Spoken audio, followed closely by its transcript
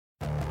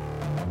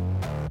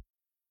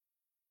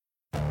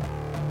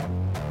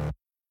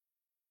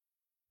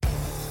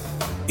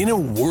In a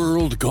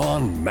world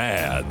gone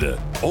mad,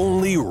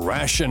 only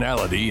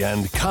rationality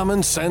and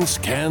common sense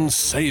can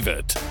save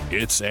it.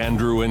 It's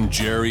Andrew and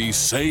Jerry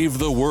Save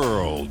the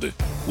World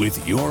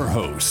with your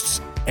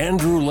hosts,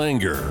 Andrew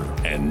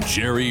Langer and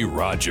Jerry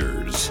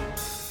Rogers.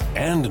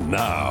 And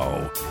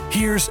now,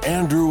 here's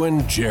Andrew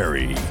and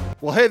Jerry.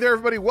 Well, hey there,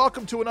 everybody.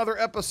 Welcome to another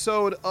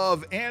episode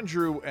of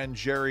Andrew and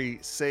Jerry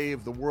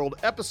Save the World,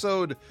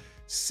 episode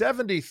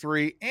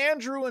 73.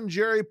 Andrew and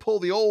Jerry pull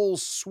the old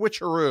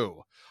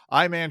switcheroo.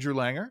 I'm Andrew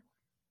Langer.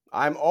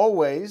 I'm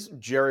always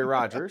Jerry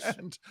Rogers.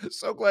 And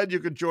so glad you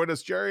could join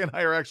us. Jerry and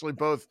I are actually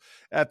both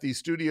at the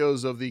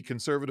studios of the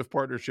Conservative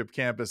Partnership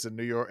campus in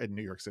New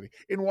York City,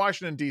 in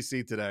Washington,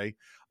 D.C. today.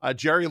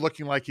 Jerry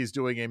looking like he's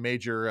doing a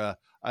major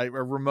a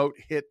remote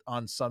hit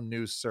on some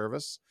news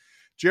service.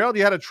 Gerald,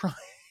 you had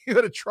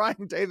a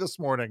trying day this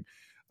morning.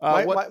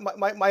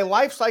 My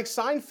life's like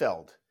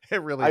Seinfeld.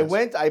 It really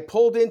is. I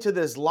pulled into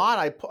this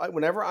lot.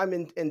 Whenever I'm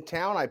in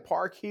town, I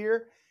park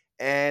here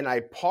and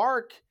I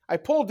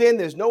pulled in.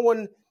 There's no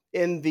one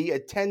in the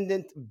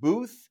attendant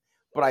booth,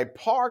 but I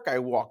park, I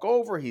walk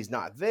over. He's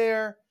not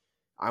there.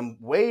 I'm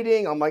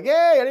waiting. I'm like,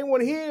 hey,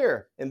 anyone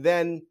here? And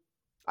then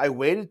I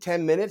waited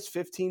 10 minutes,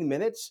 15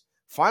 minutes.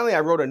 Finally, I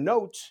wrote a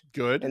note.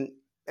 Good.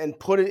 And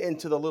put it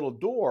into the little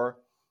door.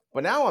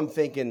 But now I'm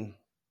thinking,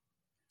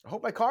 I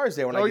hope my car is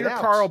there when I get out. Your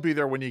car will be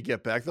there when you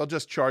get back. They'll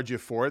just charge you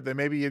for it. Then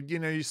maybe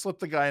you slip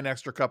the guy an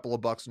extra couple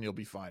of bucks and you'll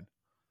be fine.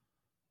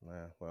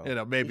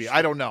 Well, maybe.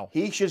 I don't know.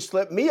 He should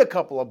slip me a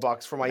couple of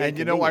bucks for my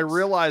inconvenience. I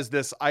realized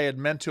this. I had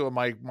meant to.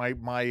 My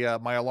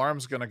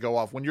alarm's going to go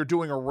off when you're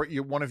doing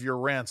one of your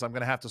rants. I'm going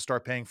to have to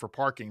start paying for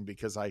parking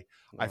because I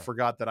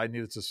forgot that I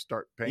needed to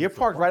start paying. You're for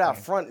parked parking. right out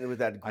front with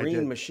that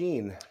green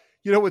machine.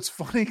 It's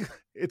funny.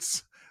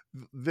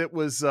 That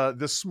was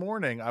this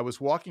morning. I was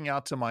walking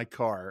out to my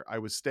car. I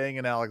was staying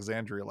in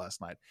Alexandria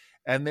last night,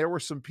 and there were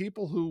some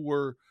people who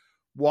were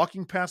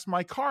walking past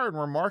my car and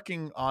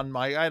remarking on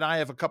and I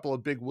have a couple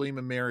of big William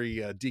and Mary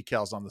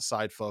decals on the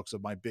side, folks,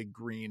 of my big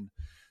green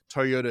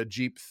Toyota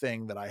Jeep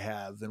thing that I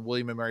have, and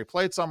William and Mary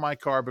plates on my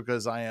car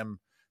because I am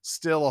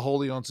still a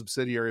wholly owned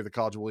subsidiary of the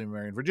College of William and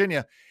Mary in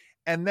Virginia.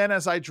 And then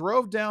as I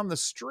drove down the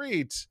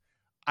street,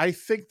 I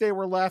think they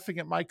were laughing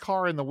at my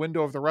car in the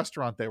window of the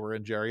restaurant they were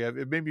in, Jerry.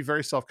 It made me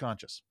very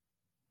self-conscious.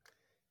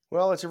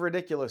 Well, it's a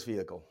ridiculous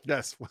vehicle.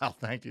 Yes. Well,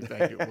 thank you.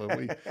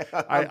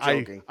 I'm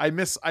joking. I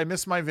miss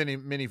my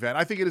minivan.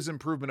 I think it is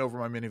improvement over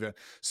my minivan.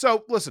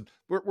 So listen,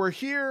 we're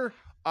here.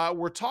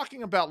 We're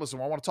talking about, I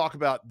want to talk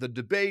about the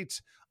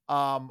debate.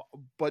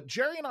 But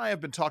Jerry and I have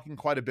been talking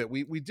quite a bit.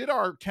 We did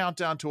our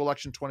countdown to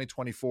election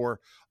 2024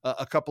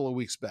 a couple of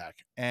weeks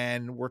back,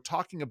 and we're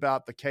talking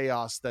about the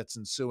chaos that's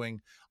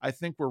ensuing. I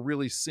think we're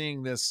really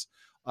seeing this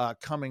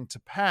coming to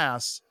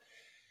pass.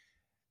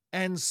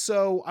 And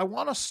so I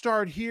want to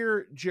start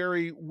here,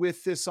 Jerry,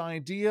 with this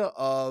idea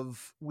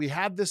of, we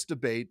had this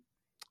debate.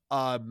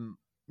 You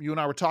and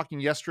I were talking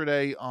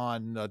yesterday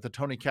on the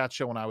Tony Katz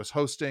show when I was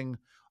hosting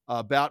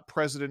about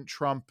President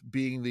Trump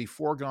being the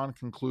foregone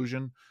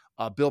conclusion.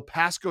 Bill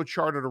Pasco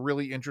charted a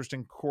really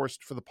interesting course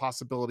for the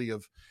possibility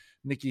of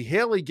Nikki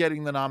Haley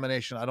getting the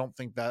nomination. I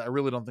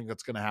really don't think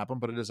that's going to happen,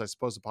 but it is, I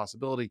suppose, a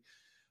possibility.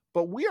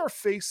 But we are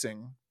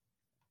facing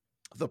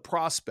the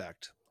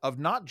prospect of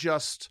not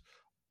just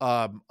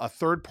a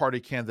third party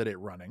candidate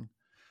running,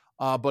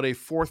 but a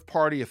fourth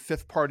party, a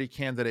fifth party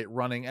candidate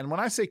running. And when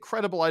I say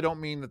credible, I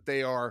don't mean that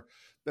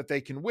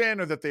they can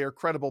win or that they are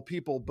credible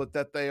people, but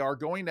that they are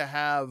going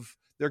to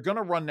they're going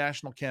to run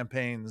national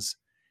campaigns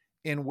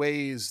in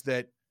ways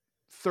that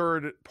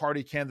third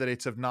party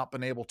candidates have not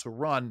been able to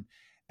run.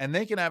 And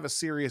they can have a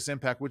serious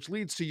impact, which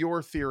leads to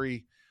your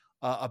theory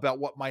about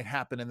what might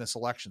happen in this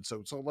election.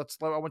 So I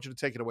want you to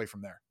take it away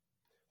from there.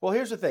 Well,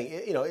 here's the thing.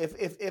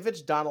 If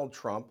it's Donald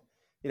Trump,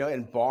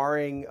 and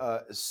barring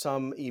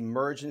some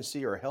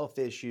emergency or health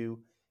issue,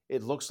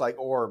 it looks like,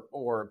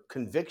 or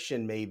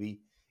conviction maybe,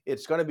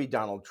 it's going to be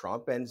Donald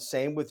Trump. And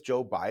same with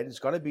Joe Biden. It's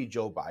going to be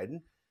Joe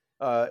Biden.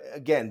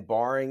 Again,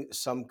 barring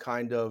some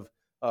kind of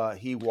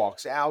he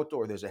walks out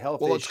or there's a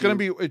health issue. Well, it's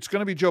going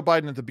to be Joe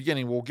Biden at the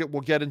beginning. We'll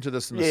get into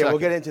this in a second. Yeah, we'll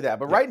get into that.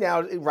 But right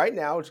now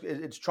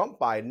it's Trump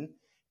Biden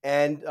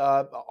and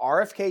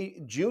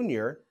RFK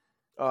Jr.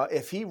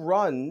 If he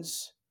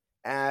runs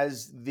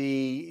as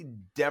the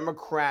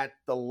Democrat,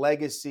 the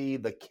legacy,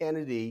 the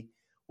Kennedy,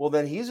 well,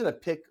 then he's going to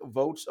pick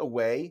votes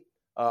away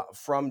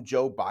from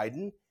Joe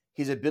Biden.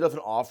 He's a bit of an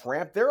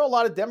off-ramp. There are a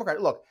lot of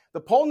Democrats. Look,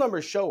 the poll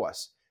numbers show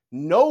us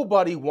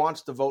nobody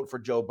wants to vote for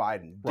Joe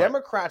Biden. Right.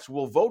 Democrats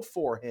will vote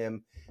for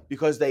him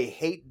because they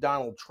hate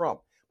Donald Trump.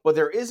 But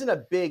there isn't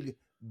a big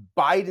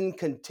Biden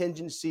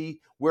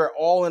contingency. We're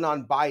all in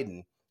on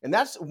Biden. And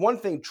that's one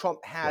thing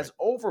Trump has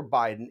over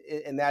Biden,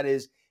 and that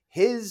is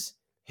his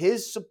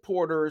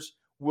supporters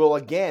will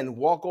again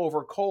walk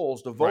over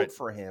coals to vote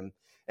for him.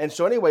 And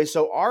so anyway,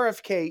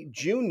 RFK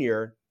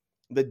Jr.,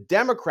 the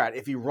Democrat,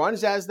 if he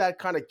runs as that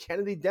kind of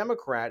Kennedy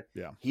Democrat,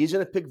 he's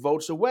going to pick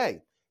votes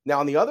away. Now,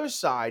 on the other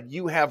side,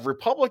 you have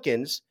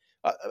Republicans,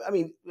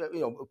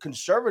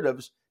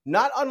 conservatives,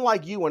 not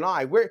unlike you and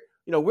I.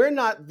 We're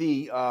not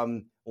the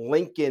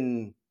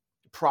Lincoln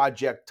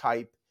Project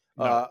type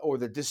No. or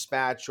the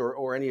Dispatch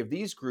or any of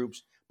these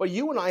groups. But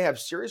you and I have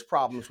serious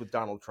problems with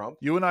Donald Trump.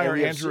 You and I are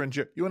we have Andrew and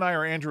you and I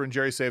are Andrew and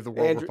Jerry Save the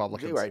World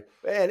Republicans. right?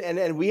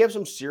 And we have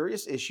some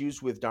serious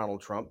issues with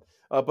Donald Trump.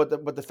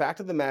 But the fact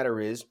of the matter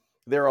is,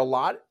 there are a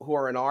lot who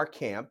are in our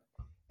camp,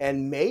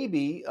 and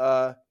maybe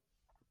a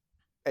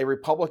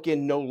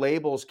Republican no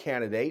labels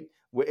candidate,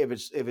 if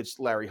it's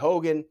Larry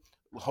Hogan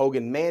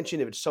Manchin,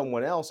 if it's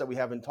someone else that we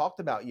haven't talked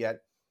about yet,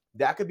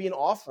 that could be an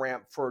off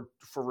ramp for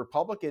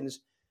Republicans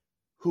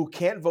who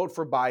can't vote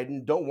for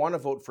Biden, don't want to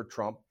vote for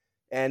Trump,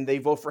 and they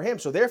vote for him.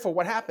 So therefore,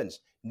 what happens?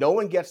 No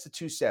one gets to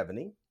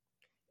 270,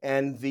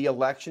 and the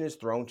election is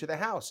thrown to the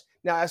House.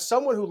 Now, as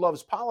someone who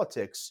loves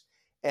politics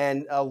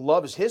and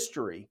loves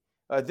history,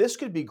 this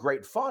could be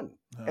great fun.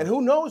 And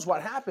who knows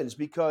what happens?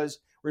 Because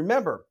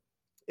remember,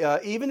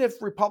 even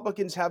if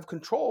Republicans have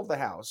control of the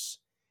House,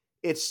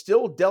 it's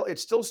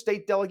still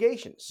state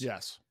delegations.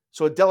 Yes.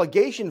 So a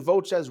delegation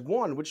votes as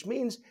one, which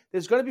means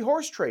there's going to be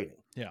horse trading.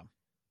 Yeah.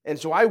 And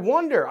so I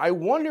wonder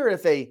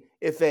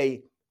if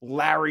a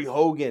Larry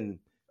Hogan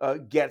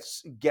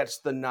gets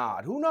the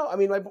nod. Who knows? I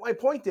mean, my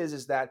point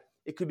is that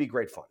it could be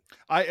great fun.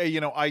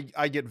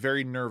 I get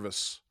very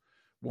nervous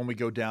when we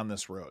go down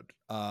this road.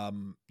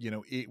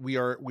 We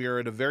are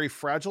at a very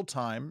fragile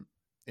time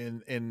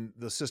in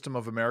the system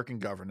of American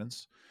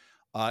governance,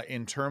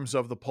 in terms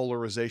of the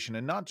polarization,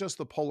 and not just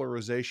the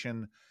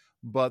polarization,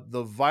 but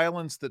the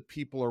violence that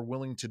people are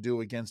willing to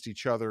do against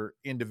each other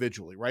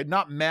individually, right?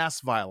 Not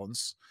mass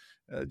violence.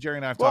 Jerry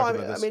and I have talked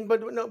about this.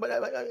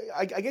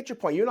 I get your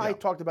point. You and I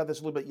talked about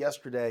this a little bit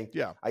yesterday.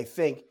 Yeah. I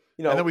think,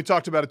 and then we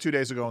talked about it 2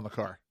 days ago in the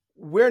car.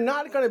 We're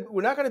not going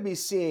to be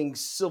seeing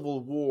civil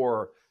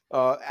war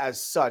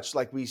as such,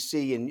 like we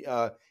see in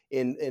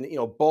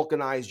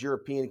balkanized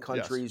European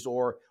countries,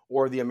 or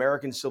the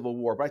American Civil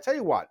War. But I tell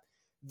you what,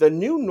 the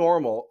new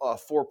normal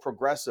for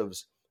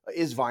progressives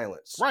is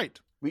violence. Right.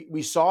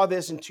 We saw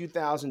this in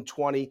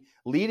 2020,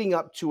 leading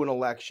up to an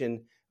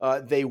election.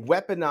 They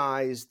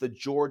weaponized the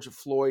George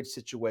Floyd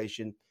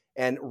situation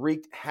and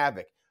wreaked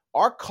havoc.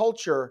 Our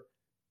culture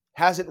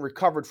hasn't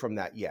recovered from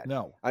that yet.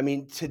 No. I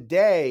mean,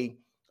 today,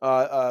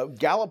 the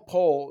Gallup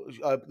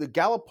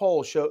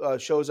poll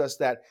shows us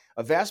that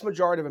a vast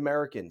majority of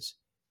Americans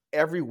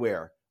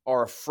everywhere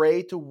are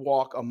afraid to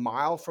walk a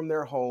mile from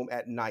their home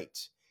at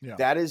night. Yeah.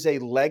 That is a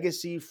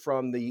legacy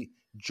from the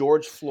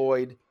George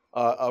Floyd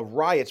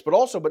riots,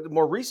 but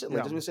more recently,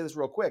 just let me say this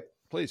real quick,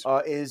 please,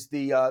 is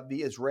the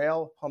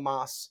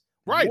Israel-Hamas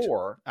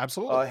war.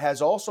 Absolutely.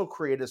 Has also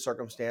created a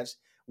circumstance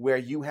where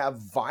you have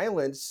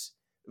violence,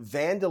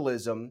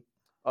 vandalism,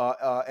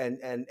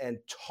 and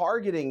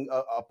targeting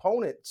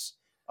opponents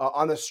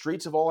on the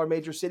streets of all our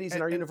major cities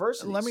and our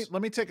universities.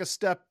 Let me take a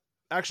step.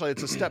 Actually,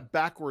 it's a step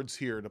backwards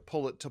here to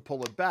pull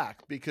it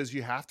back, because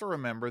you have to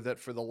remember that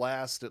for the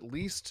last at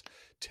least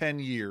 10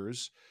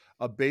 years,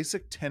 a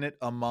basic tenet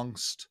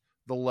amongst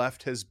the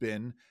left has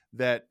been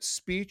that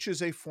speech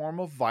is a form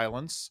of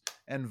violence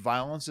and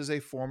violence is a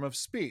form of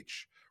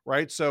speech,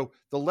 right? So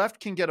the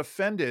left can get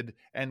offended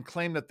and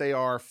claim that they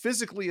are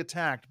physically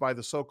attacked by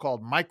the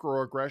so-called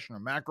microaggression or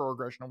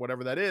macroaggression or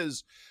whatever that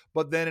is,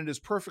 but then it is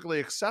perfectly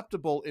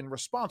acceptable in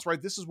response,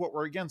 right? This is what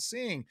we're again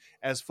seeing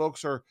as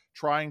folks are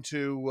trying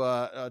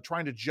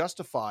to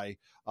justify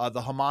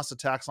the Hamas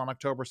attacks on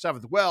October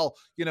 7th. Well,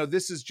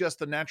 this is just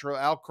the natural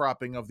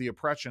outcropping of the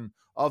oppression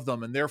of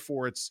them, and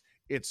therefore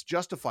it's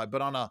justified.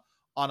 But on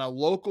a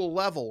local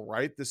level,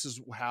 right? This is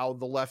how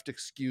the left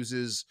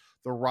excuses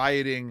the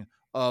rioting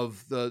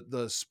of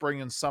the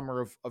spring and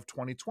summer of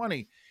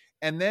 2020.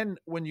 And then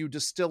when you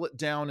distill it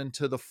down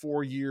into the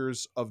 4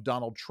 years of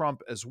Donald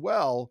Trump as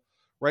well,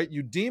 right?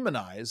 You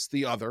demonize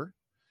the other.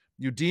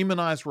 You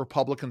demonize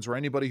Republicans or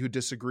anybody who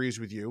disagrees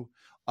with you.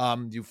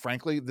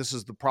 Frankly, this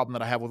is the problem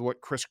that I have with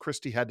what Chris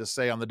Christie had to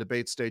say on the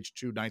debate stage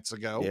 2 nights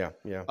ago.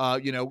 Yeah.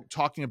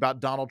 Talking about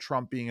Donald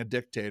Trump being a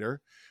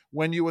dictator,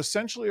 when you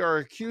essentially are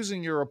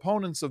accusing your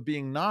opponents of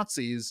being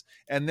Nazis,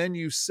 and then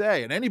you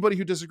say, and anybody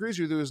who disagrees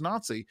with you is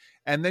Nazi,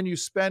 and then you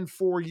spend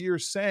 4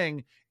 years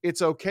saying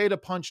it's okay to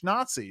punch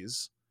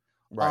Nazis.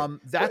 Right.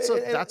 That's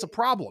a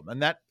problem,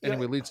 and that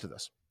anyway leads to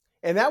this.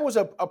 And that was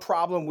a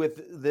problem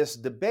with this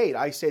debate.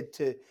 I said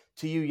to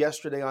you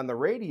yesterday on the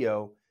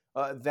radio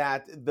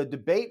that the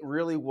debate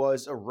really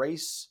was a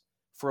race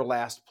for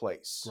last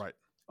place.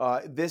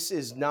 Right. This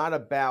is not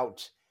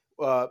about.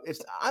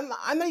 I'm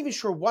not even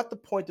sure what the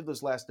point of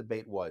this last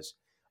debate was.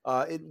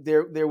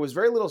 There was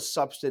very little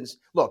substance.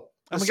 Look,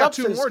 and we got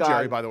 2 more,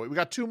 Jerry. By the way, we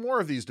got 2 more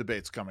of these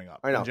debates coming up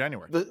in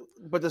January.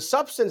 But the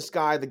substance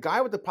guy, the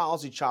guy with the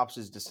policy chops,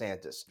 is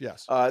DeSantis.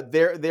 Yes.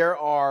 There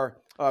are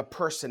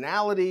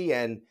personality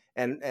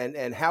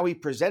and how he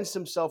presents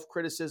himself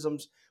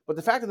criticisms. But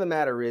the fact of the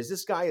matter is,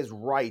 this guy is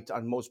right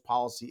on most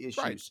policy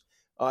issues.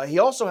 Right. He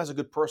also has a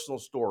good personal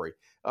story.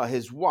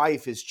 His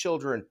wife, his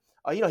children.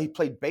 He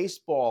played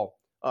baseball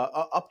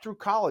up through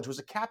college. Was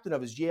a captain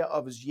of his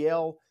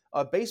Yale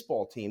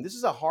baseball team. This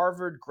is a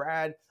Harvard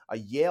grad, a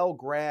Yale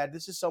grad.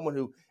 This is someone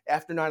who,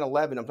 after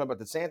 9/11, I'm talking about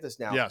DeSantis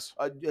now. Yes.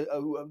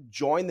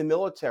 Joined the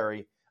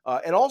military,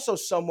 and also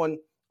someone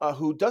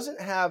who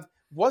doesn't have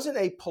wasn't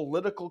a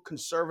political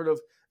conservative.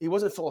 He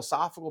wasn't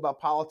philosophical about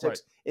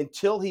politics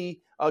until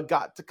he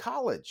got to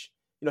college.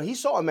 He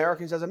saw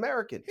Americans as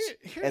Americans.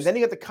 And then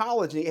he got to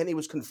college and he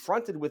was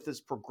confronted with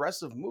this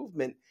progressive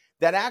movement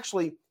that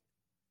actually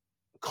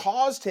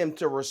caused him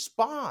to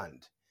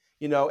respond.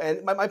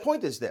 And my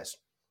point is this,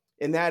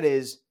 and that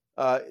is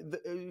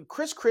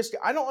Chris Christie.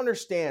 I don't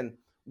understand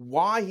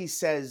why he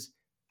says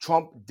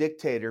Trump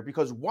dictator,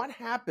 because what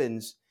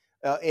happens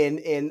in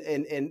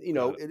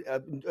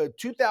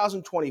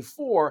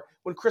 2024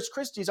 when Chris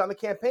Christie's on the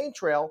campaign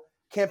trail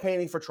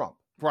campaigning for Trump?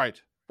 Right.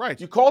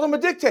 You called him a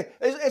dictator.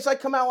 It's like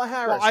Kamala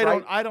Harris.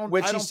 Well,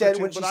 when she said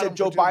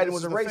Joe Biden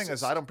was a racist. Thing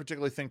is, I don't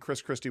particularly think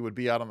Chris Christie would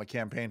be out on the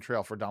campaign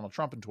trail for Donald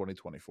Trump in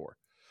 2024.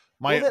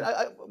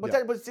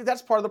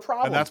 That's part of the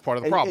problem. And that's part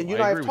of the problem. And you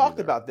and I have talked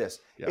about this.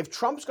 Yeah. If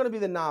Trump's going to be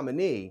the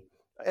nominee,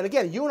 and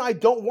again, you and I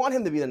don't want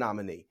him to be the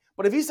nominee,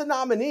 but if he's the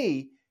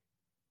nominee,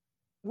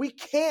 we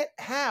can't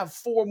have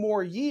 4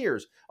 more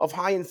years of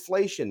high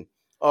inflation,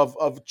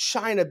 of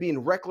China being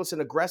reckless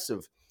and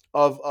aggressive,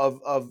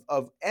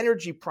 of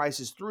energy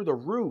prices through the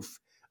roof.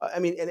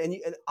 And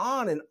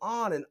on and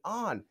on and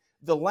on.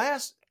 The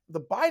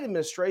Biden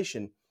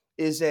administration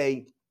is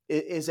a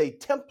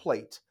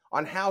template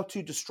on how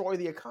to destroy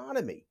the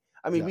economy.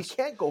 We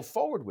can't go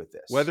forward with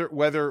this.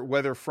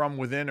 Whether from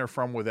within or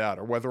from without,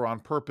 or whether on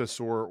purpose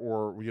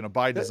or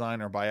by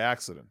design or by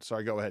accident.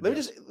 Sorry, go ahead.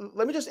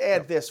 Let me just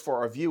add this for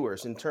our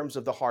viewers in terms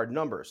of the hard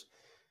numbers.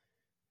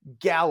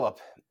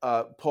 Gallup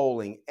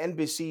polling,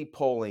 NBC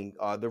polling,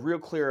 the Real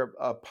Clear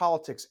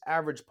Politics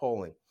average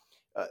polling.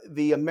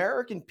 The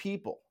American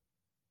people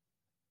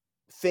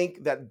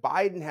think that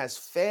Biden has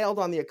failed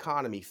on the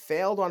economy,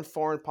 failed on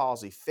foreign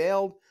policy,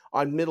 failed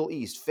on Middle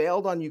East,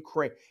 failed on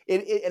Ukraine.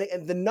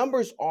 And the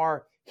numbers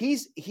are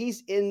he's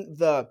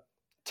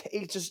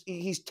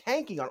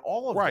tanking on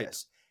all of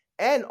this.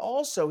 And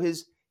also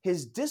his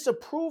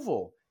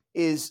disapproval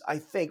is, I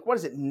think, what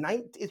is it?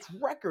 It's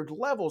record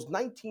levels,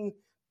 -19.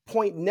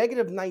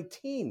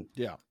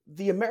 Yeah.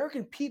 The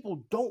American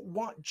people don't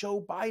want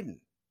Joe Biden.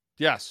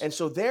 Yes. And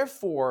so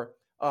therefore,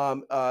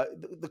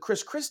 the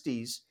Chris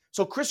Christie's.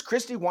 So Chris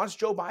Christie wants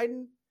Joe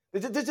Biden.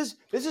 This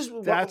is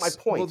my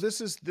point. Well, this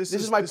is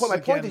my point. My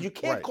point is you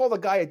can't call the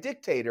guy a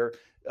dictator,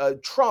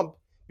 Trump,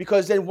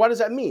 because then what does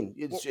that mean?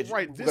 We're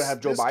going to have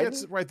Joe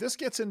Biden. This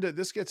gets into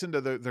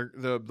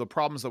the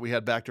problems that we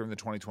had back during the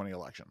 2020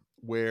 election,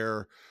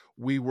 where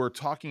we were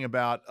talking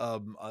about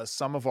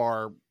some of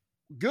our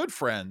good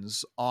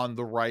friends on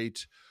the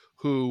right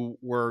who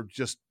were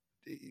just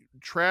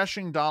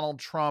trashing Donald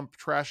Trump.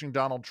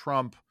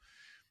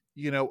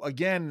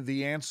 Again,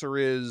 the answer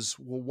is,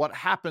 well, what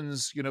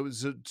happens,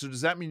 so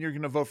does that mean you're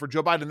going to vote for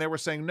Joe Biden? They were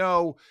saying,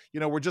 no,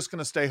 we're just going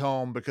to stay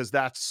home because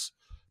that's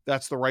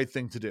the right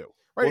thing to do.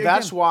 Right. Well,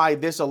 that's why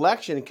this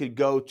election could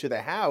go to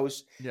the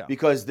House,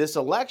 because this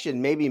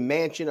election, maybe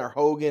Manchin or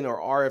Hogan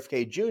or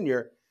RFK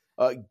Jr.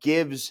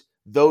 Gives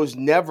those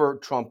never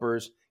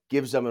Trumpers,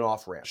 gives them an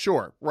off ramp.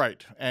 Sure.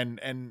 Right. And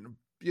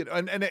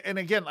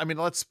again,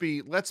 let's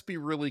be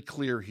really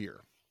clear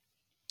here.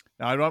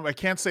 Now, I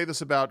can't say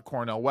this about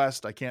Cornel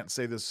West. I can't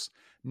say this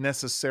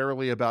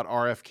necessarily about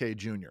RFK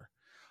Jr.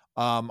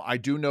 I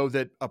do know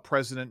that a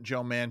President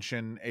Joe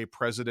Manchin, a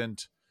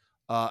President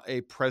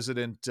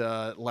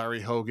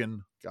Larry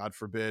Hogan, God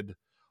forbid,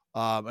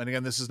 and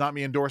again, this is not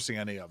me endorsing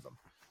any of them,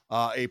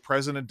 a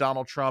President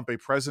Donald Trump, a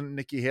President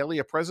Nikki Haley,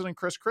 a President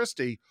Chris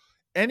Christie,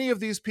 any of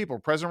these people,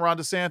 President Ron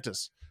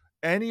DeSantis,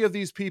 any of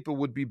these people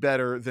would be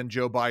better than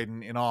Joe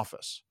Biden in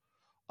office,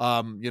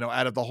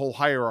 out of the whole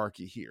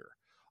hierarchy here.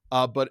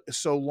 But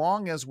so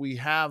long as we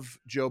have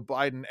Joe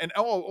Biden, and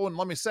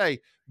let me say,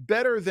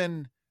 better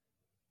than,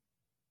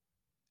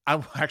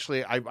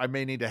 I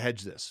may need to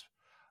hedge this,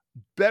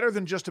 better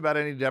than just about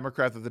any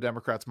Democrat that the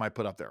Democrats might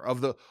put up there.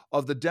 Of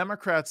the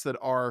Democrats that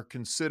are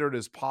considered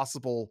as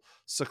possible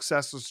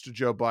successors to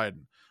Joe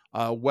Biden,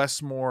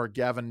 Wes Moore,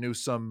 Gavin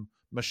Newsom,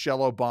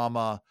 Michelle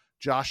Obama,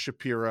 Josh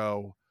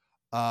Shapiro,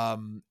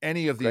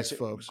 any of these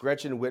folks,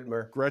 Gretchen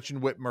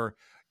Whitmer.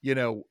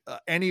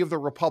 Any of the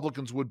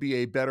Republicans would be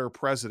a better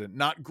president.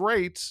 Not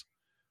great,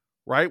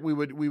 right? We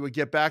would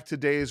get back to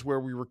days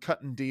where we were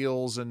cutting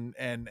deals and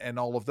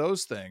all of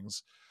those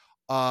things,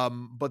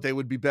 but they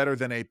would be better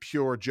than a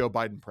pure Joe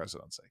Biden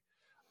presidency.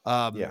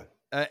 But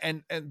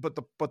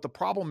the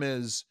problem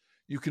is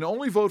you can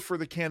only vote for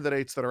the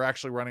candidates that are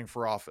actually running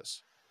for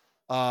office.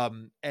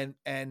 And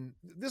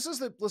these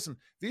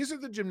are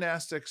the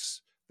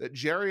gymnastics that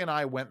Jerry and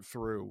I went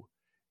through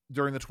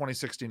during the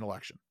 2016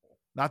 election.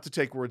 Not to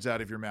take words out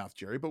of your mouth,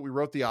 Jerry, but we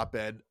wrote the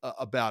op-ed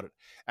about it.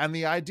 And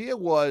the idea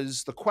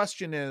was, the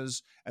question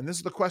is, and this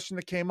is the question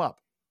that came up.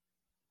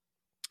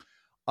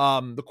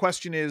 The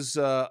question is,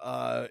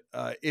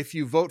 if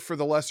you vote for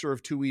the lesser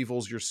of two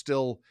evils, you're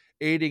still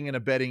aiding and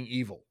abetting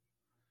evil.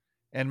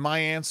 And my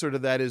answer to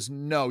that is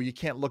no, you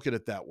can't look at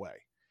it that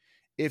way.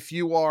 If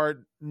you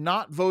are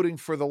not voting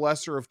for the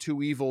lesser of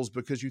two evils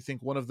because you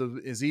think one of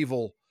them is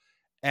evil,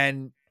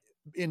 and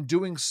in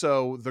doing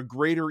so, the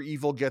greater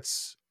evil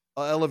gets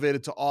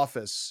elevated to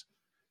office,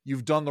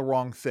 you've done the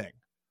wrong thing.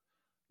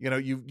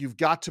 you've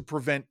got to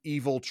prevent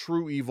evil,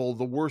 true evil,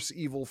 the worst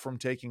evil from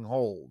taking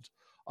hold.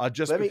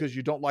 Just because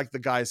you don't like the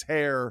guy's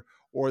hair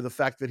or the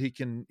fact that he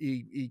can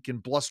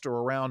bluster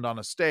around on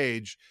a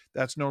stage,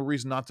 that's no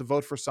reason not to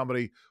vote for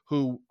somebody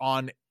who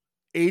on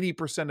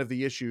 80% of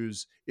the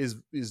issues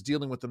is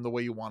dealing with them the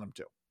way you want him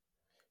to.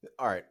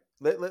 All right.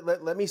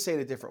 Let me say it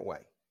a different way.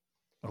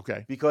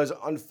 Okay. Because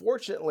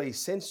unfortunately,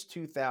 since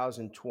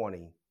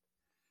 2020,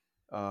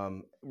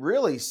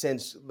 really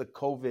since the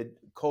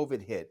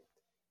COVID hit,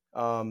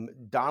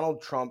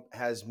 Donald Trump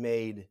has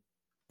made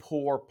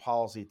poor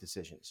policy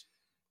decisions.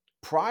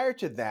 Prior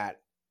to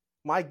that,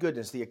 my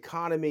goodness, the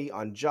economy,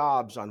 on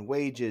jobs, on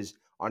wages,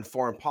 on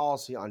foreign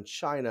policy, on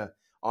China,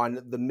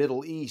 on the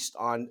Middle East,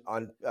 on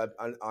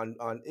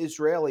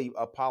Israeli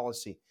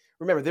policy.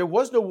 Remember, there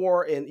was no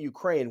war in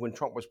Ukraine when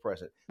Trump was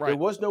president. Right. There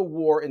was no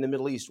war in the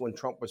Middle East when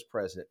Trump was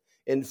president.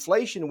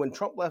 Inflation, when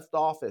Trump left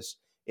office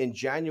in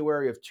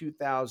January of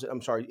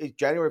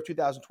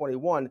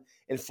 2021,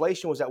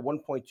 inflation was at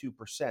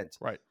 1.2%.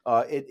 Right.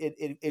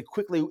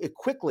 It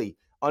quickly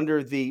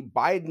under the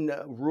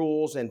Biden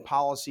rules and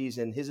policies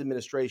and his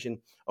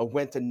administration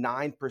went to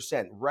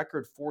 9%,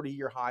 record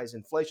 40-year highs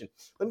inflation.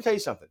 Let me tell you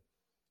something.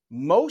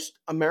 Most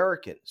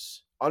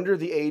Americans under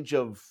the age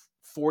of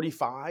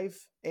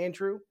 45,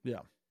 Andrew,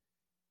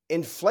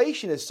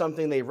 inflation is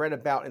something they read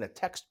about in a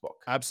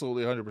textbook.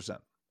 Absolutely, 100%.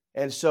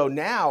 And so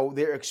now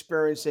they're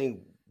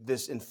experiencing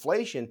this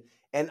inflation.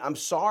 And I'm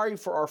sorry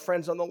for our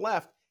friends on the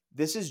left.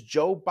 This is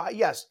Joe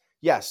Biden.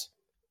 Yes,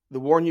 the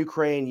war in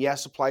Ukraine.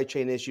 Yes, supply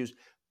chain issues.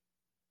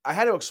 I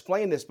had to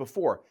explain this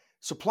before.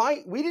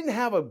 We didn't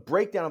have a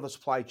breakdown of the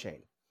supply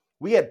chain.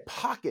 We had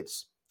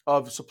pockets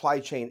of supply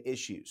chain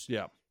issues.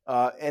 Yeah.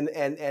 And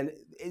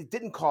it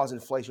didn't cause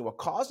inflation. What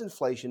caused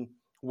inflation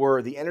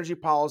were the energy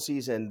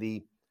policies and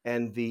the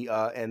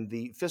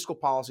fiscal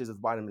policies of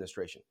the Biden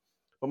administration.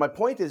 But my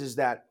point is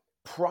that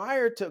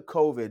prior to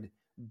COVID,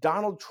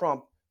 Donald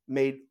Trump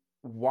made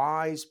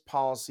wise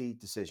policy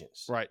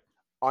decisions. Right.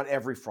 On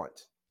every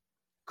front.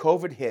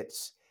 COVID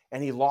hits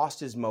and he lost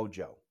his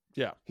mojo.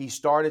 Yeah. He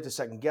started to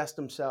second guess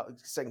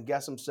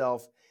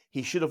himself.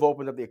 He should have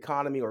opened up the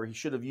economy, or he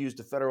should have used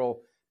the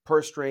federal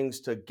purse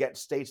strings to get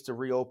states to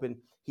reopen.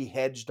 He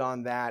hedged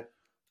on that.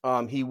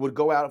 He would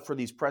go out for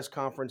these press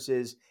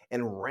conferences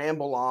and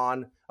ramble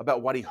on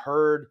about what he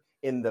heard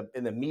in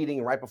the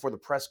meeting right before the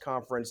press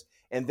conference.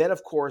 And then,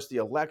 of course, the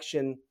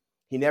election.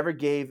 He never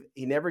gave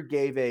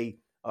a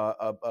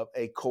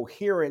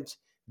coherent.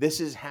 This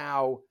is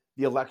how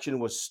the election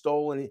was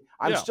stolen.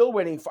 I'm still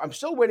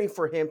waiting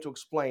for him to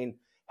explain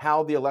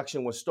how the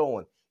election was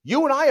stolen.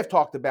 You and I have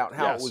talked about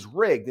how it was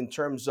rigged in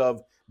terms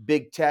of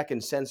big tech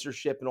and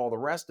censorship and all the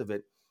rest of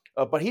it,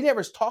 but he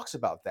never talks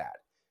about that.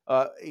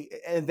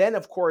 And then,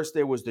 of course,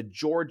 there was the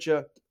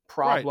Georgia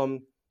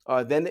problem.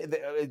 Right. Then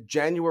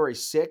January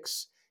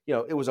 6th,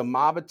 it was a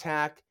mob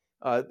attack.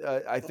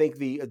 I think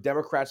the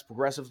Democrats,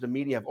 progressives, the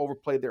media have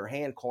overplayed their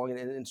hand, calling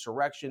it an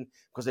insurrection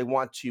because they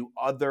want to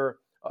other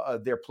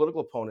their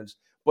political opponents.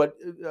 But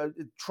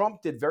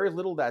Trump did very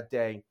little that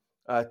day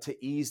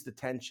to ease the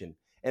tension.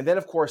 And then,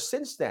 of course,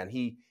 since then,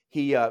 he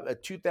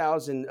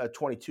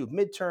 2022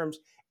 midterms,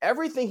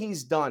 everything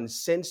he's done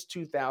since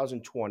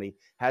 2020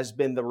 has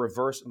been the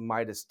reverse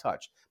Midas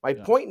touch. My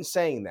point in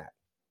saying that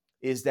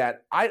is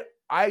that I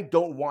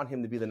don't want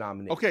him to be the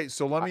nominee. Okay,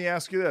 so let me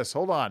ask you this.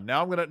 Hold on.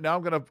 Now I'm gonna.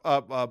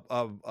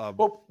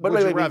 But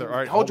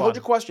wait, hold your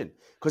question,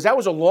 because that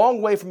was a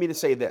long way for me to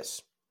say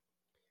this.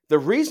 The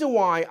reason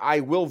why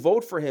I will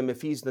vote for him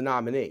if he's the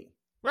nominee,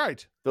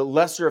 right, the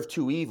lesser of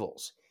two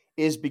evils,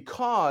 is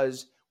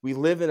because we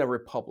live in a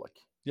republic.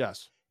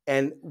 Yes.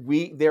 And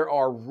there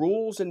are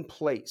rules in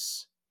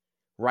place,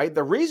 right?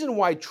 The reason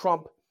why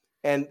Trump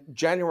and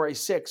January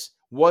 6th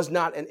was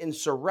not an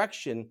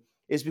insurrection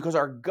is because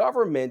our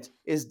government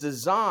is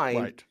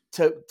designed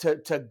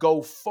to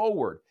go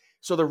forward.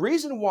 So the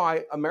reason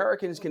why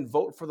Americans can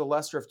vote for the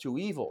lesser of two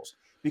evils,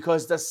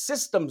 because the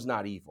system's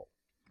not evil.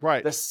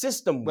 Right. The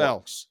system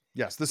works.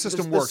 Yes, the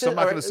system works. I'm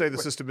not going to say the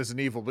system isn't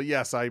evil, but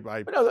yes, look,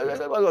 I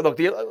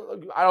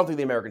don't think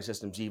the American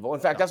system's evil. In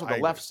fact, that's what the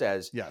left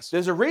says. Yes.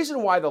 There's a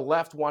reason why the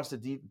left wants to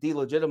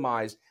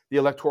delegitimize the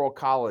Electoral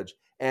College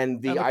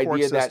and the idea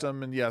court that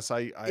system. And yes,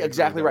 I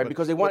exactly right,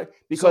 because they want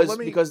Well,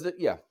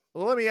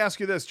 let me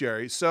ask you this,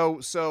 Jerry.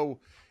 So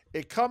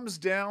it comes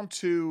down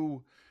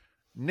to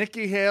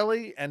Nikki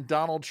Haley and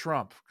Donald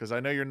Trump, because I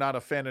know you're not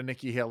a fan of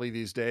Nikki Haley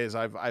these days.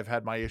 I've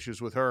had my issues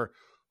with her.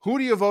 Who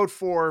do you vote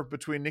for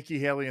between Nikki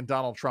Haley and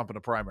Donald Trump in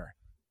a primary?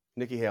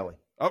 Nikki Haley.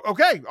 Oh,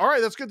 okay. All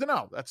right. That's good to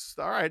know. That's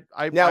all right.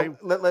 I'm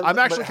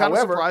actually kind of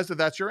surprised that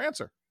that's your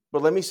answer.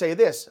 But let me say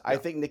this. I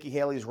think Nikki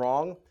Haley's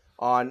wrong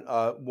on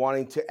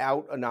wanting to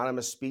out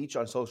anonymous speech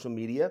on social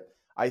media.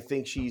 I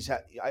think she's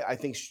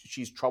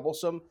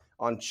troublesome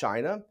on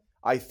China.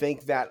 I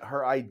think that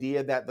her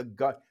idea that the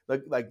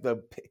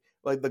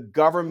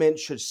government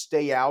should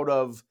stay out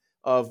of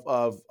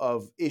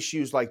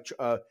issues like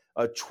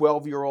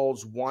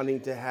 12-year-olds wanting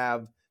to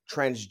have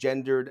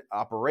transgendered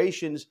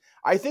operations.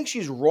 I think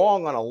she's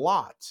wrong on a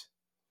lot,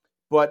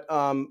 but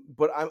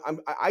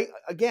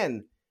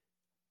again,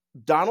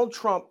 Donald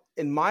Trump,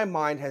 in my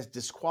mind, has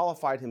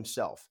disqualified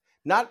himself.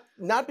 Not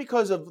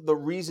because of the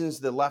reasons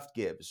the left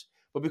gives,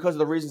 but because of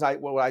the reasons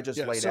what I just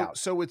laid out.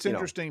 So it's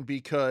interesting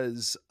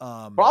because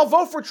but I'll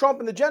vote for Trump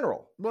in the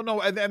general. Well,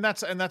 no, and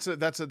that's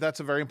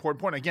a very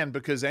important point again,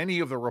 because any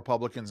of the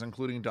Republicans,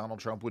 including Donald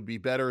Trump, would be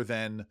better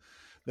than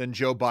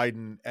Joe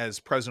Biden as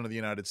president of the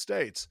United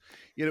States.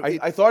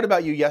 I thought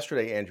about you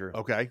yesterday, Andrew.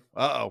 Okay.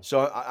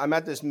 So I'm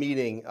at this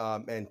meeting,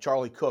 and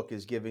Charlie Cook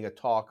is giving a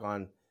talk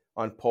on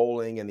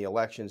polling and the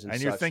elections and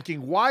such. You're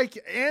thinking, why,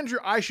 Andrew?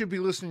 I should be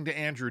listening to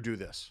Andrew do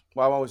this.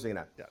 Well, I'm always thinking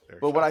that. Yeah,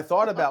 but what I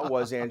thought about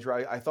was, Andrew,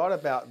 I thought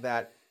about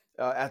that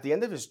at the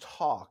end of his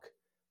talk.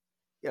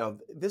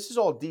 This is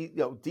all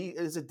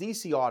it's a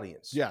DC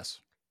audience. Yes,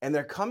 and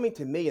they're coming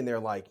to me and they're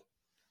like,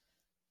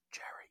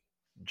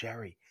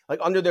 Jerry, like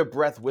under their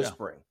breath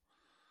whispering,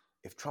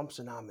 if Trump's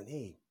a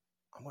nominee,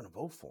 I'm going to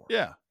vote for him.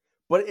 Yeah,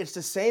 but it's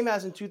the same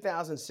as in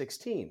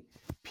 2016.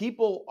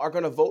 People are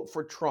going to vote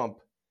for Trump,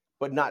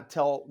 but not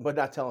tell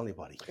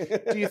anybody.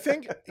 Do you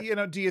think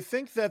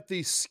that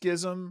the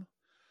schism,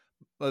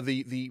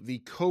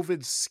 the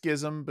COVID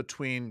schism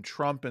between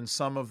Trump and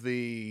some of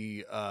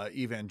the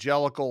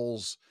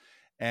evangelicals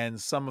and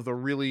some of the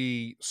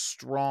really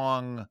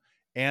strong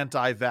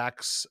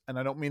anti-vax, and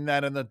I don't mean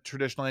that in the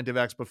traditional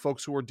anti-vax, but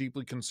folks who are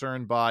deeply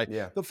concerned by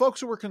the folks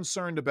who were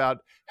concerned about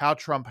how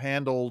Trump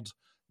handled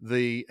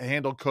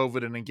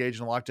COVID and engaged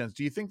in lockdowns.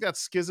 Do you think that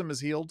schism is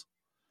healed?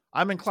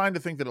 I'm inclined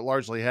to think that it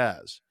largely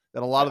has.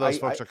 That a lot of those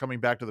folks are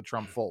coming back to the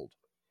Trump fold.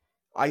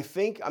 I'm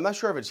not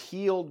sure if it's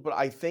healed, but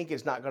I think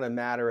it's not going to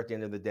matter at the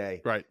end of the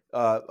day. Right.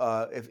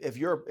 If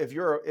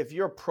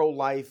you're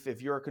pro-life,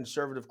 if you're a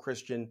conservative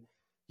Christian,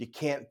 you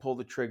can't pull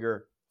the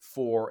trigger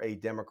for a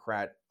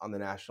Democrat on the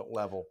national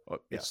level.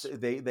 Yes.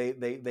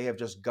 They have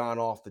just gone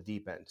off the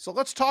deep end. So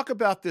let's talk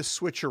about this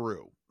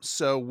switcheroo.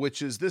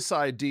 Which is this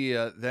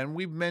idea, then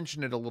we've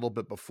mentioned it a little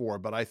bit before,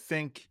 but I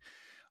think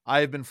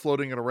I've been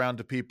floating it around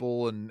to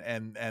people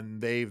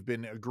and they've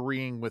been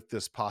agreeing with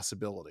this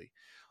possibility.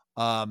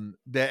 And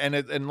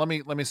let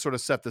me sort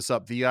of set this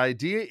up. The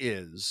idea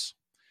is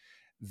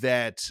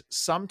that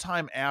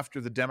sometime after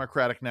the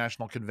Democratic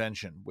National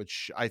Convention,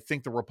 which I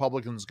think the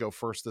Republicans go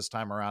first this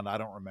time around. I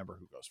don't remember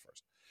who goes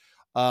first.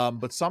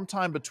 But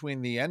sometime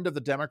between the end of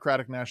the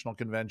Democratic National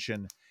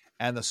Convention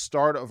and the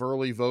start of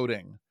early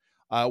voting,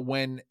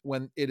 when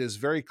it is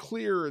very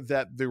clear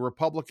that the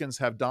Republicans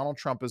have Donald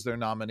Trump as their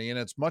nominee, and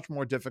it's much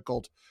more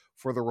difficult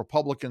for the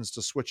Republicans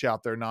to switch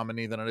out their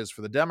nominee than it is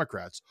for the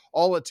Democrats.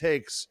 All it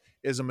takes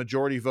is a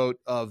majority vote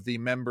of the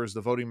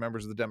voting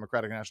members of the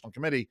Democratic National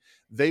Committee.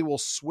 They will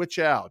switch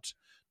out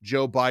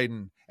Joe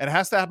Biden, and it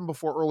has to happen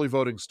before early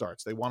voting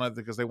starts.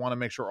 Because they want to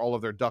make sure all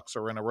of their ducks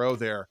are in a row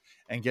there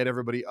and get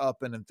everybody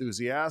up and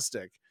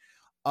enthusiastic.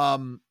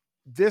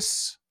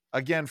 This,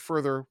 again,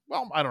 further,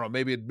 well, I don't know,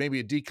 maybe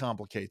it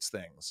decomplicates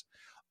things.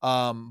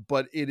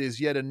 But it is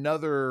yet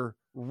another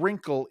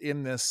wrinkle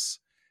in this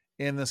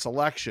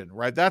election,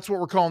 right? That's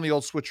what we're calling the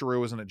old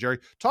switcheroo, isn't it, Jerry?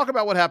 Talk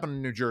about what happened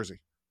in New Jersey.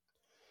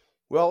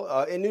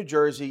 Well, in New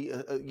Jersey,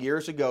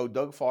 years ago,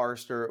 Doug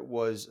Forrester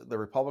was the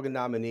Republican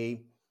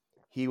nominee.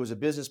 He was a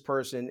business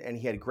person, and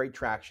he had great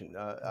traction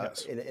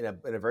yes. in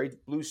a very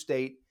blue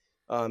state.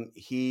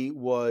 He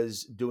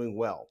was doing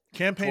well.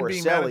 Campaign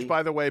being managed,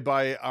 by the way,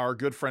 by our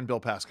good friend Bill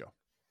Pasco.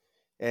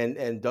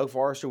 And Doug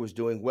Forrester was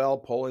doing well.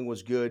 Polling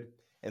was good.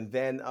 And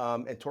then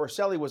and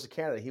Torricelli was a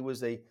candidate. He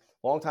was a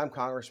longtime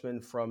congressman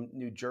from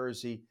New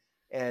Jersey.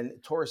 And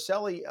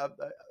Torricelli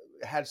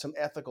had some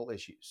ethical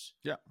issues.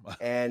 Yeah.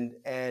 And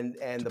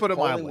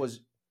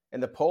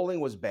the polling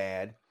was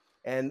bad.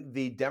 And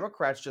the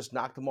Democrats just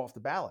knocked him off the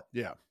ballot.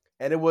 Yeah.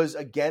 And it was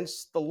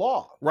against the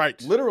law. Right.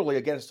 Literally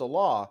against the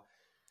law.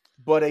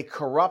 But a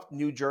corrupt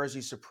New Jersey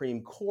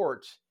Supreme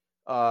Court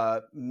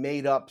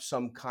made up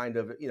some kind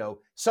of,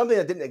 something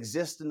that didn't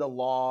exist in the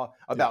law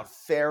about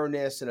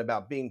fairness and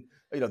about being,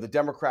 the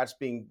Democrats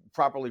being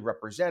properly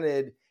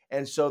represented.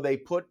 And so they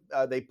put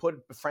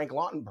Frank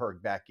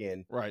Lautenberg back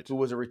in, right, who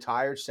was a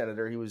retired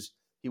senator. He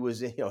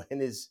was in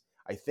his,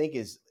 I think,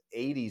 his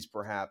 80s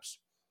perhaps.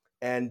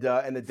 And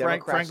the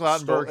Democrats, Frank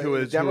Lautenberg, who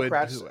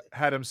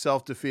had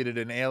himself defeated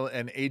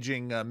an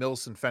aging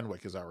Millicent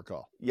Fenwick, as I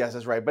recall. Yes,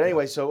 that's right. But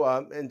anyway, so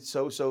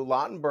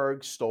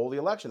Lautenberg stole the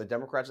election. The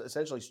Democrats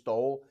essentially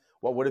stole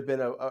what would have been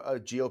a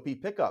GOP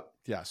pickup.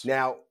 Yes.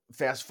 Now,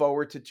 fast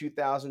forward to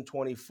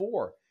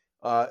 2024,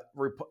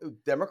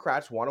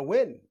 Democrats want to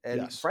win,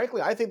 and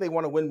frankly, I think they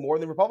want to win more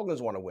than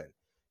Republicans want to win.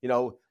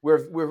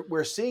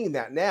 We're seeing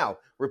that now.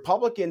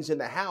 Republicans in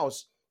the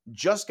House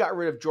just got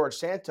rid of George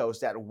Santos,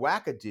 that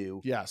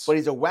wackadoo. Yes. But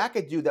he's a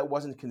wackadoo that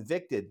wasn't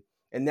convicted.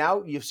 And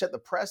now you've set the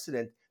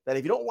precedent that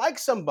if you don't like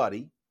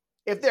somebody,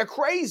 if they're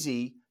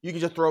crazy, you can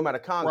just throw them out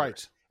of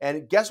Congress. Right.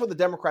 And guess what the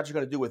Democrats are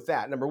going to do with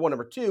that? Number one.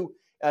 Number two,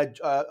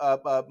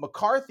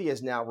 McCarthy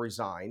has now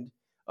resigned.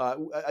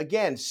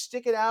 Again,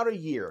 stick it out a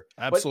year.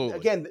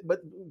 Absolutely.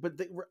 But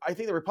I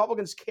think the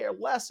Republicans care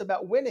less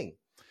about winning.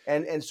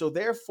 And so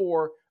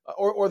therefore,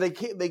 or they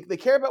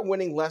care about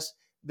winning less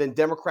then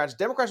Democrats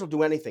will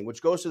do anything,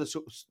 which goes to the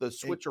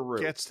switcheroo.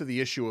 It gets to the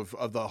issue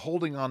of the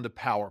holding on to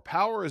power.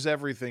 Power is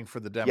everything for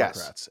the Democrats.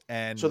 Yes.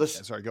 And so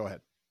sorry, go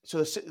ahead. So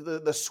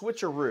the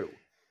switcheroo,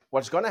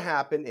 what's going to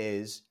happen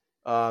is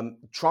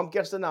Trump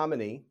gets the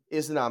nominee,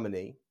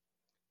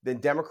 then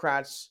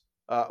Democrats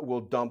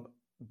will dump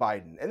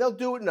Biden, and they'll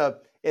do it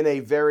in a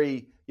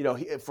very,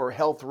 for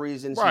health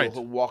reasons, right.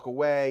 He'll walk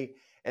away,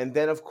 and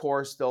then of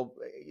course they'll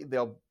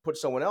put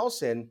someone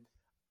else in.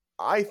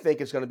 I think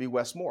it's going to be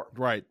Wes Moore.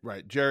 Right.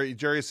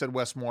 Jerry said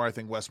Wes Moore. I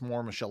think Wes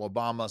Moore, Michelle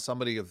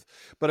Obama,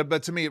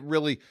 but to me,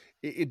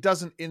 it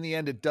doesn't, in the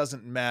end, it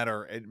doesn't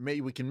matter.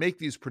 We can make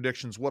these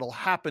predictions. What'll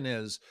happen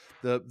is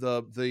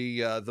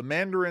the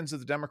mandarins of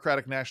the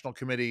Democratic National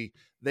Committee,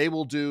 they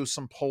will do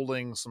some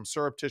polling, some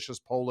surreptitious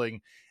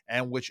polling,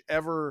 and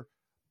whichever,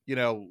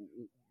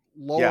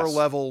 lower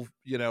level,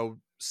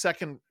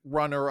 second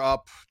runner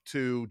up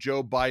to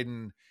Joe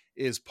Biden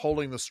is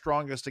polling the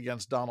strongest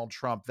against Donald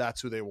Trump, that's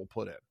who they will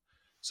put in.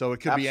 So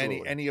it could be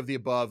any of the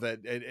above.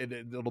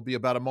 It'll be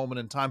about a moment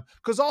in time.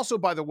 Because also,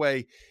 by the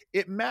way,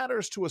 it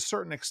matters to a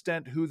certain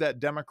extent who that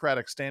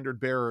Democratic standard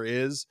bearer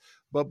is.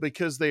 But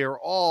because they are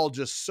all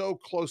just so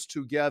close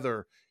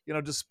together,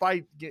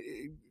 despite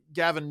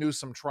Gavin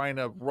Newsom trying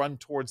to run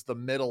towards the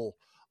middle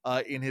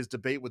in his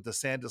debate with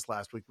DeSantis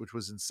last week, which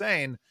was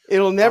insane.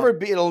 It'll never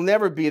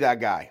be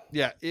that guy.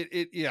 Yeah,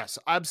 yes,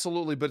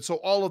 absolutely. But so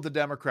all of the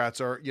Democrats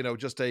are,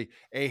 just a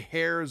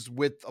hair's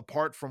width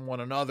apart from one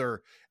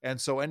another. And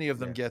so any of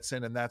them gets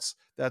in, and that's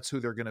who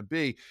they're going to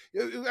be.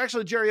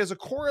 Actually, Jerry, as a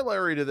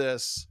corollary to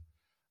this,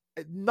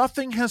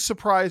 nothing has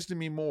surprised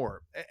me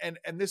more. And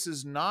this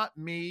is not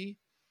me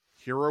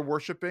hero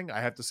worshiping. I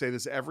have to say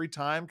this every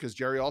time because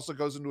Jerry also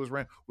goes into his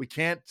rant. We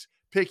can't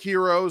pick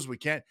heroes. We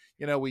can't,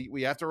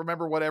 we have to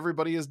remember what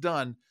everybody has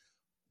done.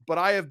 But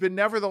I have been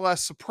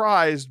nevertheless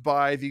surprised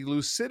by the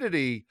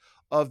lucidity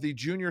of the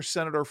junior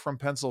senator from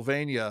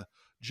Pennsylvania,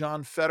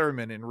 John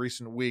Fetterman, in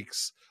recent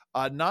weeks,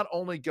 not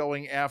only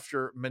going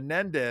after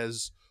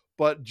Menendez,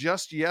 but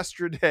just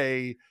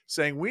yesterday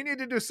saying we need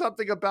to do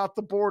something about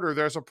the border.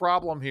 There's a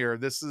problem here.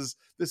 This is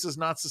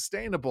not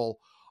sustainable.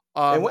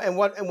 And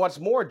what's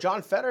more,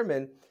 John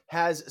Fetterman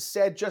has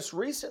said just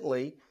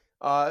recently.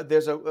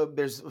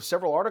 There's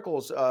several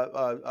articles.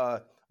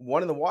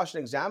 One in the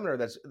Washington Examiner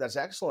that's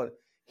excellent.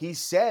 He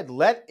said,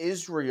 "Let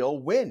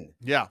Israel win."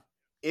 Yeah,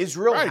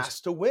 Israel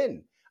has to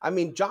win. I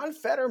mean, John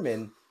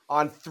Fetterman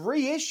on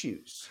 3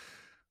 issues: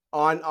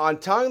 on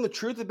telling the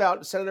truth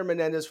about Senator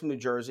Menendez from New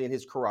Jersey and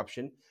his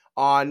corruption,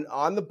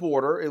 on the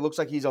border. It looks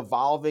like he's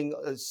evolving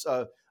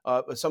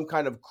some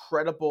kind of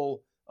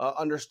credible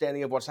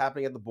understanding of what's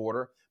happening at the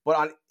border. But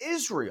on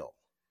Israel,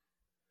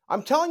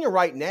 I'm telling you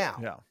right now.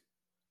 Yeah.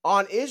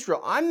 On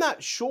Israel, I'm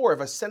not sure if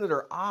a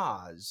Senator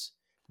Oz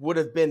would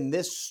have been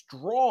this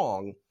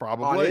strong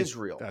on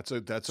Israel.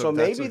 So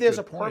maybe there's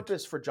a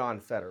purpose for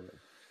John Fetterman.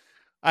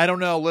 I don't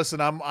know.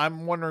 Listen,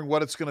 I'm wondering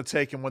what it's going to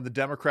take, and when the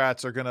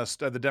Democrats are going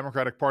to, the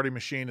Democratic Party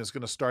machine is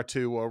going to start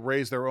to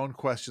raise their own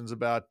questions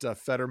about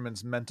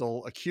Fetterman's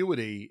mental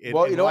acuity in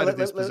light of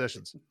these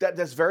positions.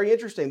 That's very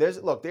interesting.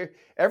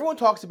 Everyone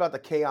talks about the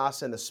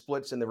chaos and the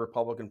splits in the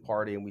Republican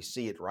Party, and we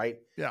see it, right?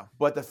 Yeah.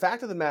 But the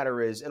fact of the matter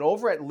is, and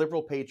over at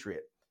Liberal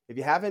Patriot, if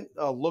you haven't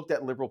looked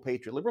at Liberal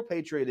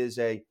Patriot is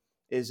a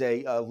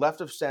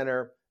left of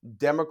center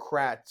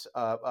Democrat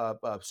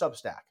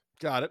Substack.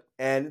 Got it.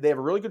 And they have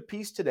a really good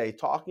piece today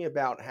talking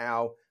about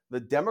how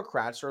the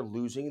Democrats are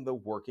losing the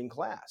working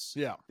class.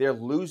 Yeah. They're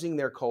losing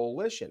their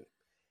coalition.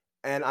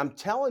 And I'm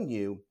telling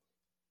you,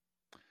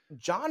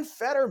 John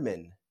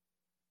Fetterman,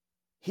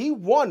 he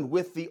won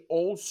with the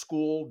old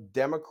school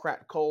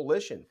Democrat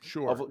coalition.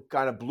 Sure. Of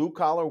kind of blue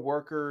collar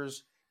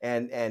workers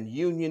and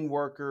union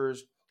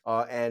workers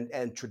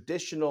and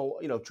traditional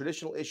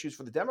issues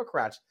for the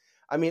Democrats.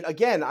 I mean,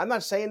 again, I'm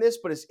not saying this,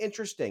 but it's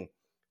interesting.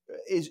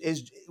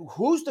 Is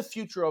who's the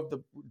future of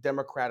the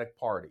Democratic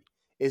Party?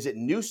 Is it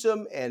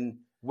Newsom and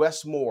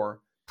Wes Moore,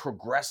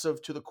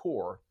 progressive to the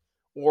core,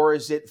 or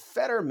is it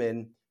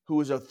Fetterman, who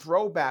is a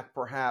throwback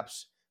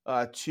perhaps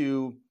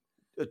to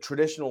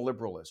traditional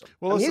liberalism?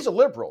 Well, he's a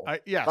liberal.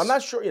 Yes, I'm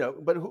not sure,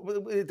 but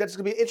that's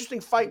going to be an interesting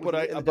fight.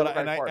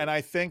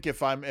 I think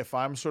if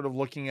I'm sort of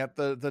looking at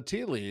the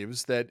tea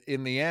leaves, that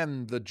in the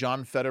end the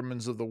John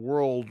Fettermans of the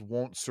world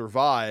won't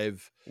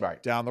survive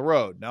down the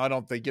road. Now I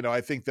don't think I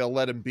think they'll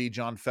let him be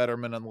John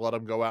Fetterman and let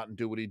him go out and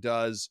do what he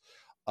does.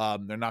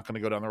 They're not going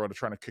to go down the road of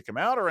trying to kick him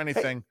out or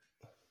anything.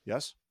 Hey,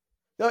 yes.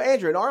 No,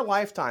 Andrew, in our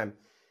lifetime,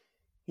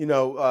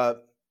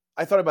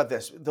 I thought about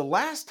this. The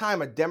last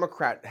time a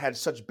Democrat had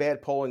such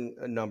bad polling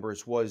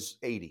numbers was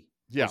 80.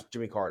 Yeah. Was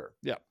Jimmy Carter.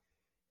 Yeah.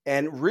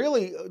 And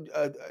really,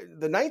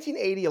 the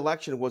 1980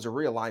 election was a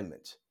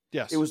realignment.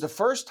 Yes. It was the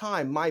first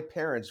time my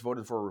parents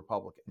voted for a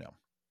Republican. Yeah.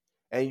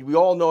 And we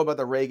all know about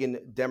the Reagan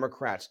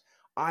Democrats.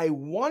 I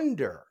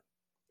wonder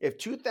if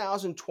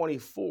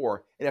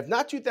 2024, and if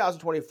not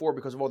 2024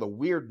 because of all the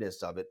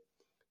weirdness of it,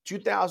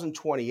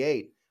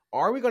 2028,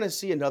 are we going to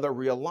see another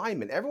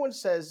realignment? Everyone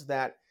says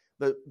that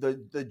the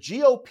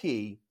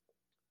GOP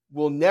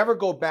will never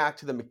go back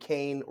to the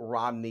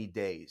McCain-Romney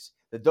days.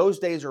 that those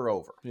days are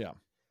over. Yeah.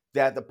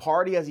 That the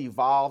party has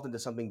evolved into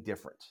something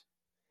different.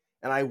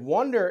 And I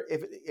wonder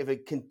if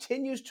it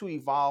continues to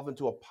evolve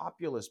into a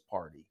populist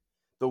party,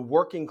 the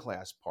working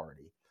class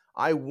party.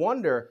 I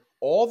wonder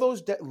all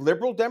those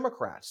liberal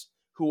Democrats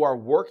who are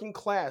working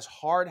class,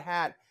 hard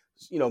hat,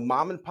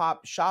 mom and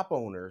pop shop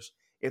owners,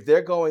 if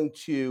they're going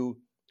to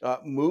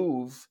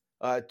move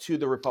to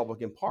the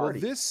Republican Party.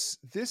 Well,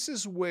 this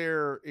is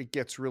where it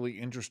gets really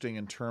interesting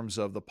in terms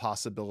of the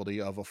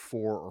possibility of a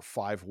 4 or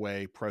 5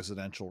 way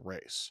presidential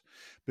race,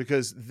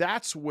 because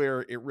that's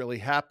where it really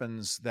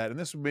happens. And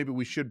this maybe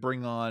we should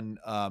bring on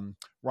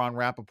Ron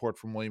Rappaport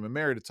from William and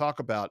Mary to talk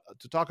about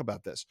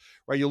this.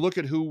 Right? You look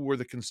at who were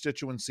the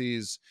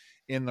constituencies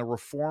in the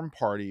Reform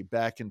Party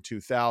back in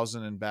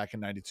 2000 and back in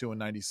 92 and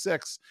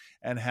 96,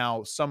 and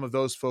how some of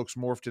those folks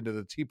morphed into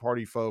the Tea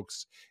Party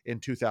folks in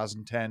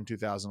 2010,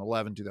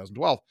 2011,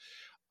 2012.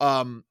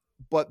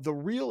 But the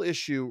real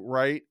issue,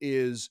 right,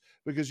 is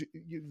because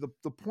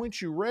the points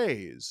you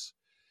raise,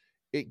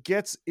 it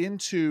gets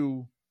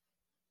into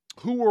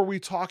who are we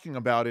talking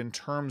about in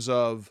terms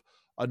of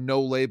a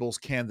no labels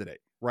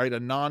candidate, right? A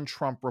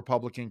non-Trump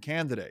Republican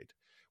candidate.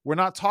 We're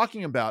not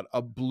talking about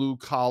a blue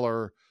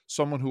collar,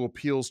 someone who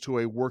appeals to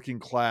a working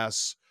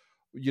class,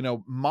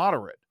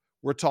 moderate.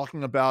 We're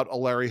talking about a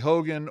Larry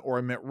Hogan or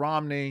a Mitt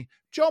Romney.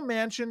 Joe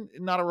Manchin,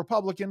 not a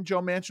Republican.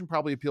 Joe Manchin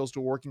probably appeals to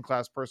a working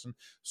class person,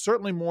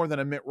 certainly more than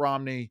a Mitt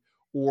Romney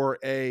or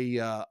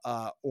a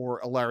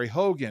Larry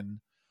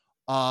Hogan.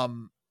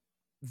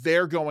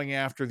 They're going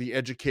after the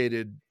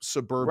educated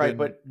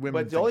suburban women.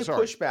 But the only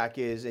pushback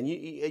is,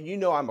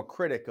 and I'm a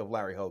critic of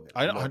Larry Hogan.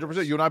 I know,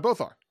 100%. You and I both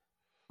are.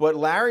 But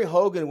Larry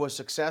Hogan was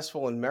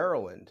successful in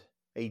Maryland,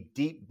 a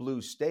deep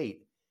blue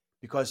state,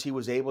 because he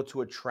was able to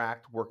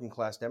attract working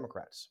class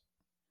Democrats.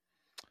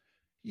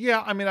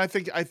 Yeah, I mean, I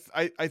think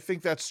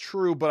that's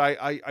true, but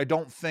I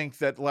don't think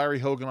that Larry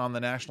Hogan on the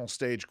national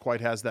stage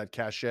quite has that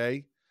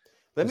cachet.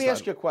 Let me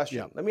ask you a question.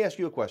 Yeah. Let me ask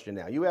you a question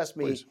now. You asked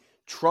me, please,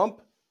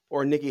 Trump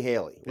or Nikki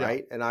Haley,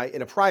 right? Yeah. And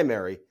in a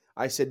primary,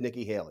 I said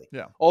Nikki Haley.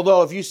 Yeah.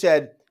 Although if you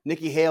said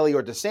Nikki Haley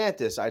or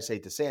DeSantis, I'd say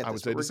DeSantis. I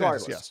would say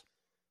DeSantis, yes.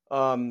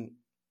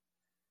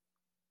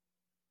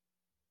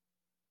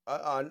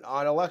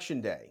 On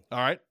election day, all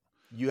right,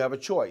 you have a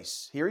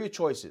choice. Here are your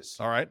choices.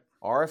 All right.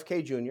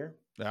 RFK Jr.,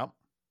 yeah,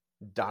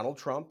 Donald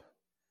Trump,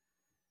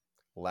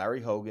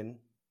 Larry Hogan,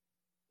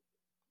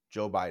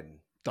 Joe Biden.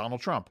 Donald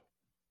Trump.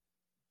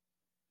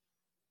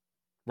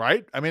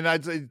 Right? I mean,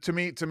 to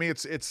me,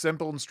 it's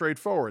simple and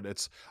straightforward.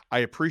 I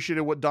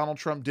appreciated what Donald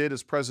Trump did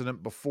as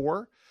president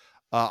before.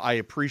 I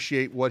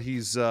appreciate what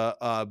he's,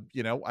 I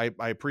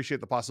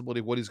appreciate the possibility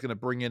of what he's going to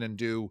bring in and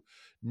do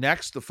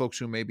next. The folks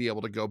who may be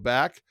able to go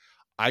back.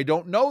 I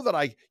don't know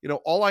that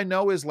all I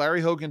know is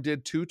Larry Hogan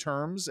did 2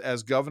 terms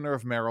as governor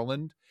of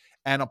Maryland.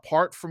 And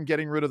apart from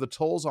getting rid of the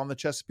tolls on the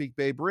Chesapeake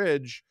Bay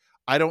Bridge,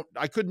 I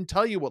couldn't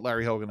tell you what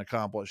Larry Hogan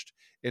accomplished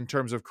in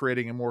terms of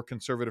creating a more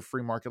conservative,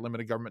 free market,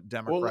 limited government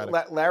Democratic.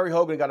 Well, Larry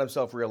Hogan got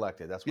himself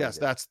reelected. That's what. Yes,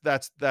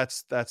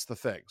 that's the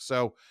thing.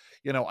 So,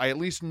 I at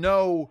least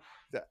know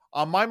that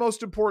on my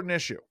most important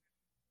issue.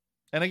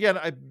 And again,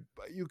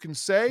 you can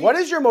say, what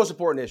is your most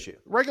important issue?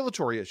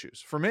 Regulatory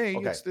issues. For me,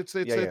 okay. it's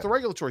the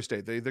regulatory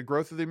state, the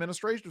growth of the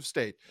administrative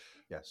state.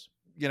 Yes.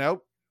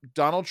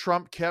 Donald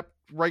Trump kept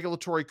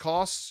regulatory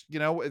costs.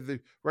 The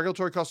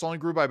regulatory costs only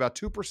grew by about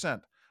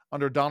 2%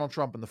 under Donald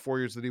Trump in the 4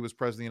 years that he was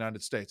president of the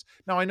United States.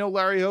 Now, I know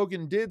Larry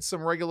Hogan did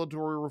some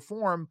regulatory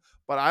reform,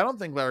 but I don't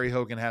think Larry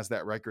Hogan has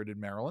that record in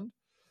Maryland.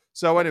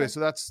 So anyway,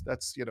 so that's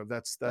good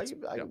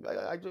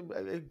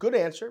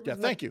answer. Yeah,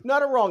 thank you.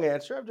 Not a wrong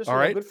answer. I'm just all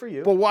right. Good for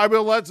you.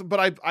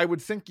 But I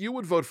would think you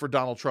would vote for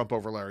Donald Trump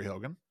over Larry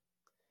Hogan.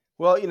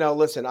 Well,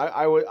 listen,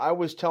 I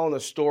was telling a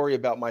story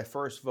about my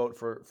first vote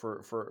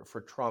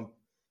for Trump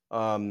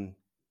in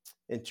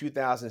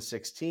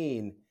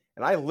 2016,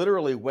 and I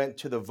literally went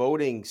to the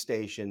voting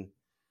station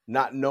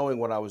not knowing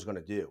what I was going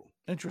to do.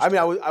 Interesting.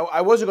 I mean,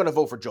 I wasn't going to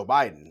vote for Joe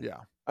Biden. Yeah.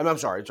 I'm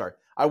sorry.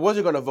 I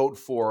wasn't going to vote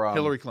for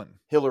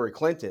Hillary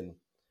Clinton.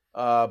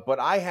 But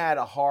I had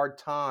a hard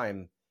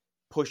time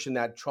pushing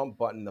that Trump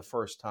button the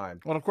first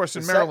time. Well, of course,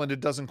 in Maryland, it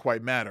doesn't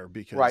quite matter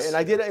because right. And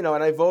I did, and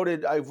I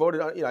voted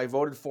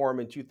for him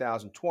in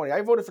 2020.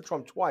 I voted for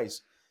Trump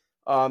twice.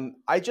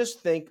 I just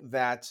think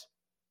that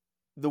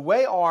the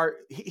way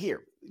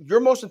your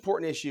most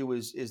important issue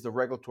is the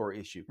regulatory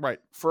issue. Right.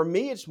 For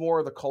me, it's more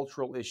of the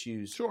cultural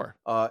issues. Sure.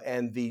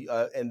 And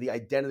the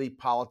identity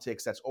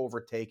politics that's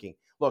overtaking.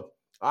 Look,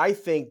 I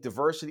think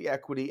diversity,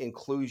 equity,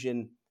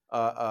 inclusion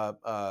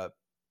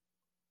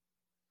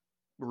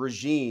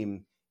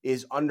regime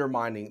is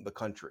undermining the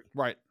country.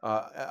 Right.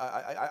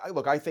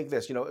 I think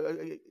this.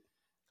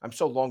 I'm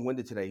so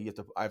long-winded today.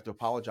 I have to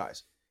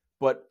apologize.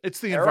 But it's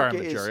the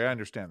environment, Jerry. I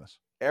understand this.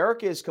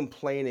 Erica is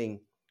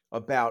complaining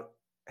about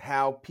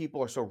how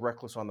people are so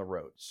reckless on the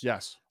roads.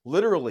 Yes.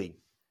 Literally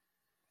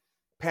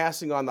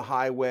passing on the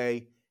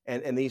highway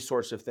and these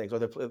sorts of things.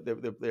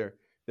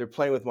 They're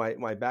playing with my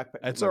backpack.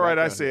 That's all right.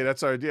 I see it.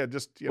 That's our idea.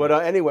 Just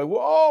anyway.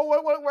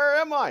 Where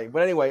am I?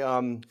 But anyway,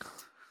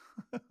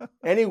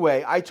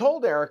 Anyway, I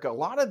told Erica a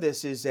lot of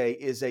this is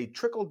a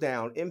trickle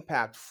down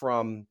impact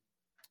from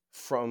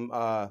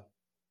the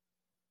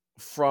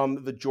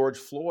George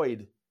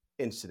Floyd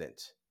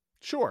incident.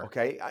 Sure.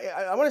 Okay,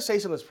 I want to say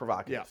something that's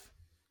provocative.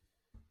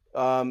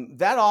 Yeah.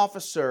 That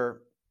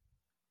officer,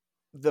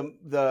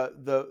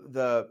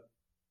 the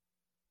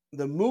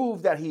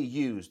move that he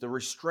used, the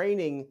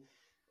restraining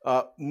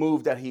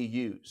move that he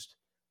used,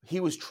 he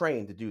was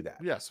trained to do that.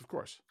 Yes, of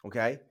course.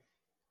 Okay,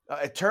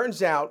 it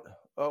turns out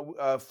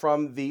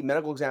from the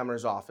medical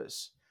examiner's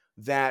office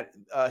that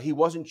he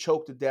wasn't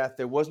choked to death.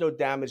 There was no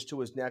damage to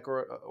his neck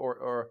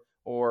or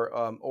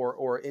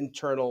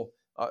internal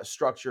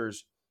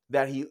structures.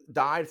 That he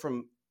died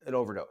from an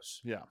overdose.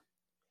 Yeah.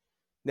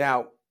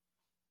 Now,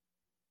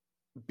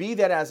 be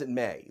that as it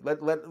may,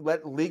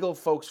 let legal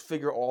folks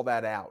figure all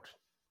that out.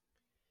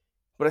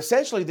 But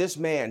essentially, this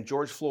man,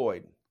 George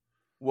Floyd,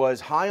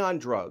 was high on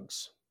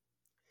drugs,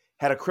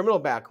 had a criminal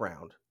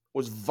background,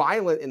 was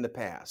violent in the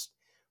past,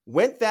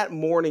 went that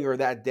morning or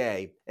that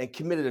day and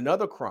committed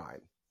another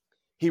crime.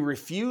 He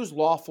refused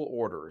lawful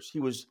orders. He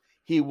was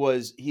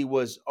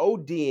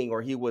ODing,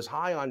 or he was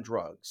high on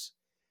drugs.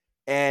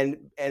 And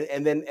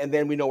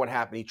then we know what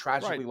happened. He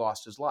tragically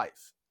lost his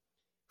life.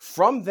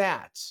 From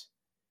that,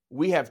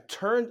 we have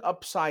turned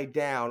upside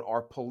down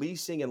our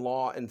policing and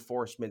law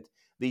enforcement.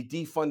 The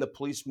defund the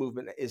police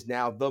movement is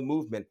now the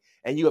movement,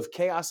 and you have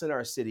chaos in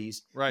our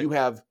cities. Right.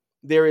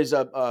 There is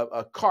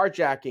a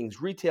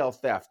carjackings, retail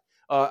theft.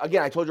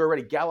 Again, I told you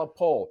already. Gallup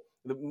poll: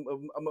 the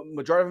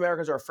majority of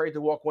Americans are afraid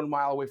to walk 1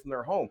 mile away from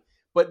their home.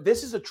 But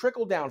this is a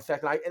trickle down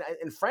effect,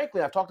 and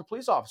frankly, I've talked to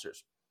police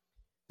officers.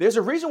 There's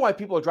a reason why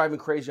people are driving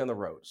crazy on the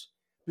roads,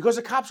 because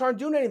the cops aren't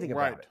doing anything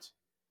about it.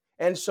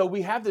 And so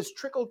we have this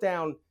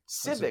trickle-down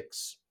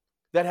civics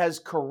that has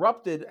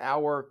corrupted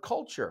our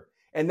culture.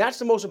 And that's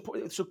the most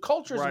important. So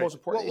culture is the most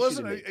important issue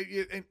to me.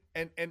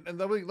 And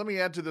let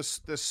me add to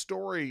this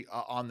story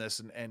on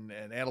this and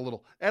add a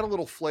little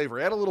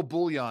flavor, add a little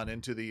bouillon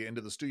into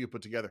the stew you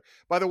put together.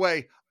 By the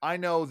way, I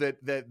know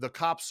that the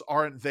cops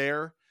aren't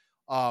there.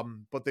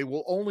 But they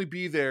will only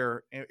be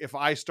there if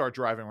I start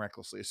driving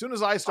recklessly. As soon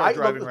as I start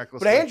driving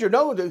recklessly. But Andrew,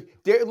 no,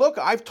 look,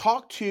 I've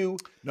talked to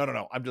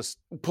no. I'm just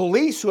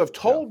police who have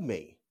told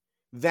me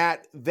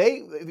that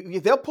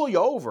they'll pull you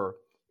over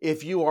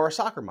if you are a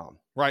soccer mom.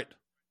 Right.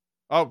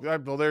 Oh,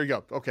 well, there you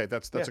go. Okay,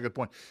 that's a good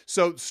point.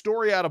 So,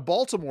 story out of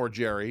Baltimore,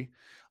 Jerry,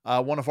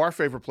 one of our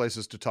favorite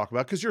places to talk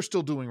about, because you're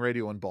still doing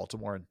radio in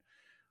Baltimore, and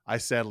I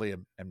sadly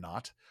am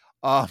not.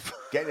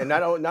 And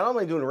not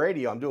only doing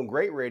radio, I'm doing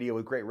great radio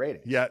with great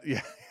ratings. Yeah.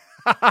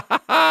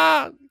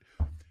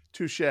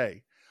 Touche.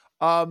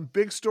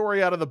 Big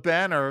story out of the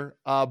Banner.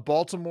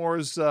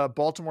 Baltimore's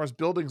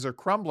buildings are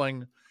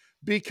crumbling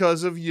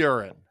because of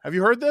urine. Have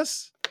you heard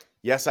this?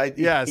 Yes, I did.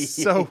 Yes.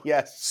 So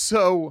yes.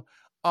 So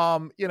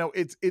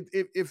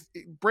if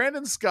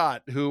Brandon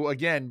Scott, who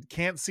again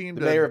can't seem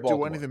to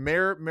do anything,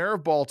 mayor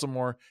of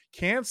Baltimore,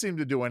 can't seem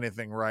to do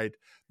anything right.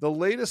 The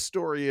latest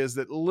story is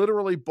that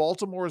literally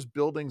Baltimore's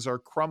buildings are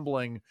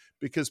crumbling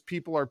because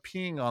people are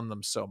peeing on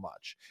them so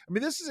much. I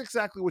mean, this is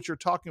exactly what you're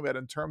talking about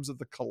in terms of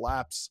the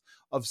collapse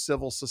of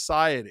civil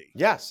society.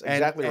 Yes,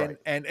 exactly right.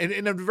 And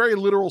in a very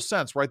literal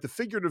sense, right? The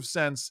figurative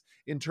sense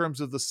in terms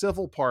of the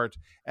civil part,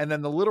 and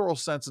then the literal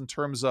sense in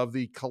terms of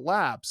the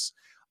collapse.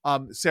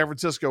 San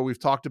Francisco, we've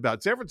talked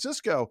about. San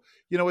Francisco,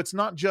 it's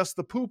not just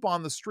the poop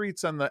on the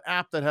streets and the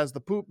app that has the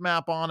poop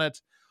map on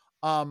it.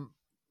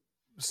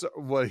 So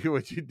what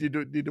you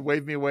need to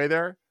wave me away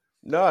there?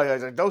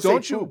 No,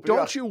 don't you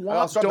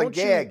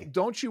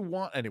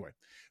want anyway.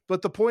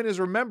 But the point is,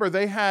 remember,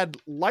 they had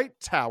light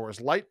towers,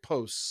 light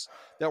posts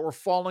that were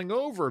falling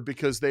over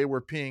because they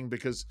were peeing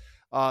because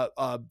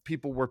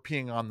people were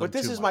peeing on them. But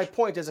this is my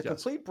point. There's a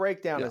complete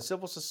breakdown in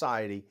civil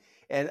society.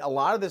 And a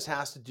lot of this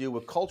has to do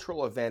with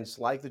cultural events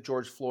like the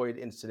George Floyd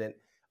incident,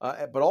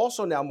 but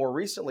also now more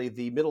recently,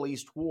 the Middle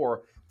East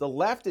war. The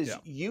left is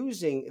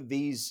using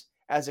these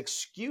as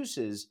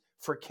excuses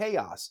for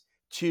chaos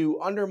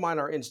to undermine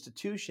our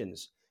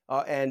institutions.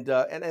 And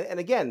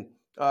again,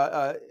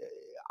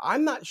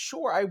 I'm not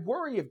sure. I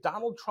worry if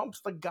Donald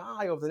Trump's the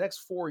guy over the next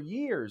 4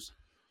 years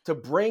to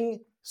bring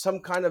some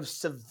kind of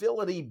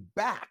civility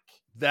back.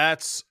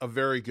 That's a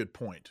very good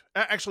point.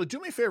 Actually, do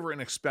me a favor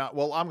and expound.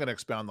 Well, I'm going to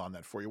expound on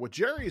that for you. What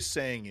Jerry is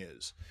saying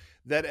is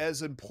that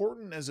as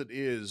important as it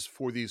is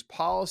for these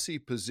policy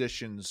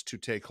positions to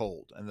take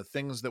hold and the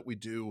things that we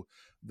do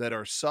that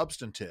are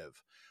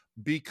substantive,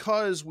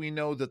 because we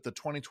know that the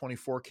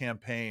 2024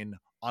 campaign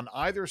on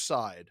either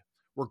side,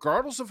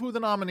 regardless of who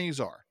the nominees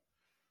are,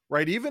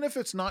 right? Even if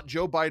it's not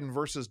Joe Biden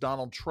versus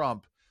Donald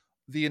Trump,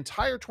 the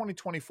entire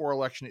 2024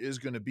 election is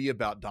going to be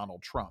about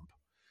Donald Trump.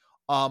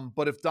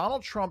 But if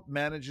Donald Trump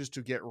manages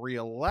to get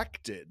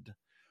reelected,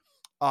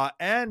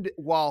 and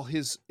while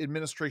his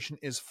administration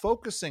is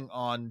focusing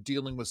on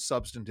dealing with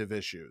substantive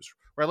issues,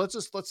 right? Let's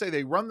say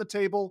they run the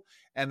table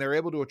and they're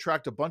able to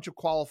attract a bunch of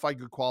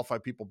good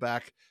qualified people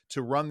back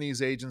to run these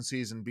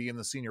agencies and be in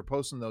the senior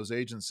posts in those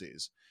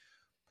agencies.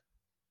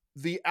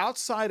 The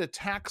outside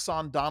attacks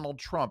on Donald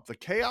Trump, the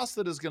chaos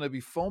that is going to be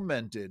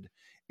fomented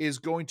is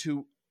going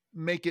to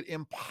make it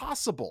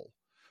impossible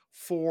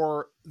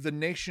for the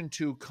nation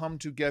to come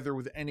together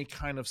with any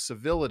kind of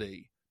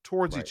civility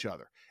towards each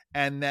other.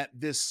 And that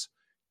this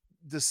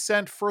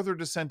further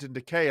descent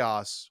into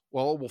chaos,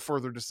 well, it will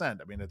further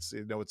descend. I mean,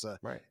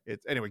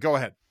 anyway, go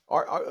ahead.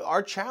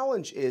 Our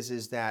challenge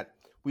is that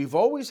we've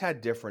always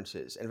had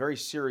differences, and very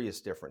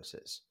serious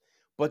differences,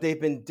 but they've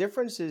been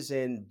differences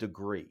in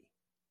degree.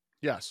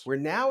 Yes. We're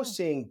now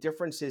seeing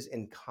differences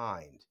in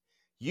kind.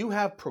 You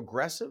have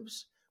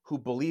progressives who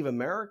believe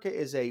America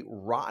is a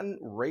rotten,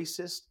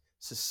 racist,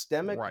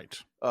 systemic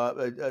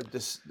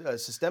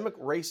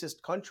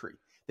racist country.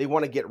 They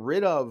want to get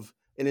rid of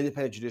an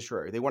independent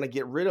judiciary. They want to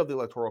get rid of the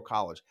Electoral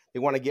College. They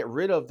want to get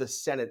rid of the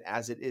Senate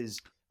as it is,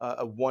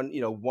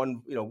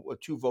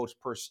 two votes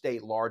per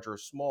state, large or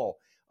small.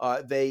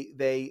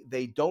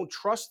 They don't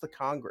trust the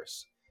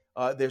Congress.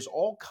 There's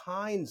all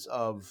kinds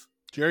of.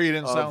 Jerry, you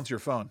didn't silence your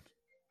phone.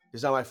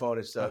 It's not my phone.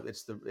 It's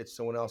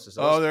someone else's.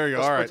 Oh, there you go.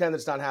 Let's all right. Pretend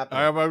it's not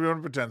happening. I'm going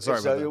to pretend. Sorry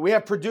about that. We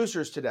have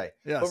producers today.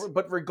 Yes.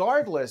 But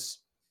regardless,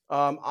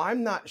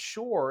 I'm not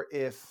sure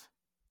if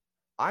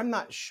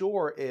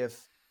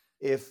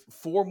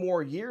 4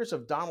 more years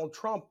of Donald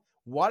Trump,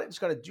 what it's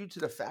going to do to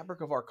the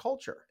fabric of our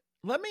culture.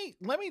 Let me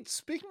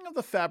speaking of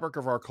the fabric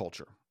of our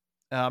culture,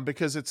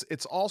 because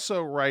it's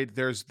also right.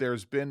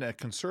 There's been a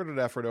concerted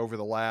effort over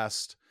the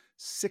last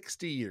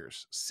 60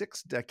 years,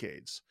 6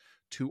 decades,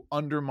 to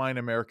undermine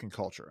American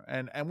culture.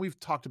 And we've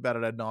talked about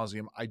it ad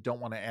nauseum. I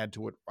don't want to add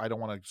to it. I don't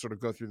want to sort of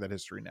go through that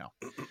history now.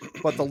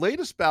 But the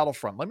latest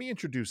battlefront, let me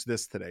introduce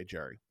this today,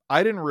 Jerry.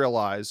 I didn't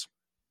realize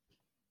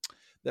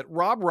that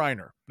Rob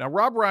Reiner,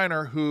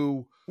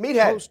 who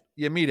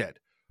Meathead,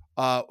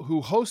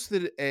 who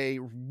hosted a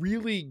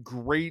really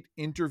great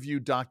interview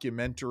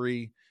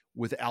documentary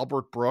with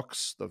Albert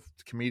Brooks, the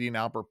comedian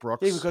Albert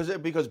Brooks. Yeah,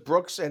 because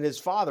Brooks and his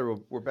father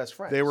were best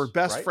friends. They were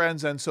best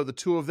friends, and so the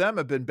two of them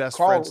have been best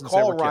friends since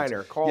they were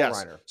kids. Carl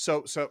Reiner.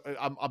 So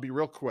I'll be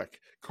real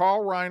quick.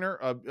 Carl Reiner,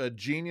 a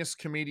genius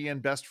comedian,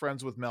 best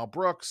friends with Mel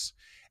Brooks,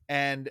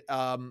 and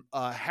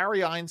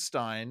Harry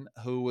Einstein,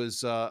 who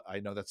was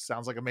I know that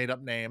sounds like a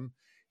made-up name.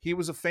 He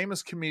was a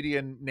famous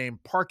comedian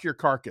named Park Your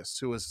Carcass,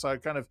 who was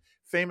kind of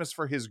famous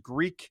for his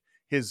Greek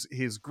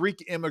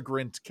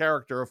immigrant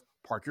character of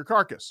Park Your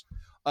Carcass.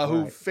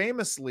 Who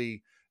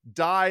famously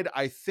died,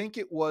 I think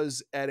it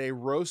was at a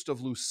roast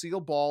of Lucille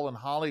Ball in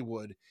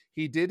Hollywood.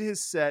 He did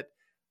his set,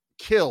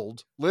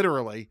 killed,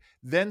 literally,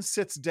 then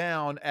sits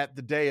down at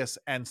the dais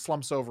and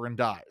slumps over and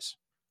dies.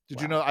 Did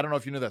you know? I don't know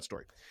if you knew that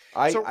story.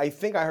 I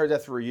think I heard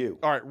that through you.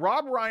 All right.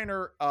 Rob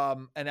Reiner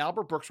and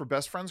Albert Brooks were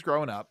best friends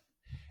growing up.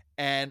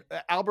 And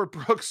Albert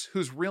Brooks,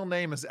 whose real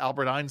name is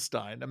Albert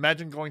Einstein.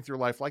 Imagine going through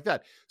life like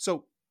that.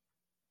 So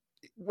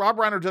Rob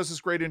Reiner does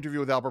this great interview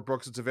with Albert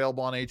Brooks. It's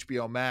available on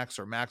HBO Max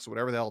or Max or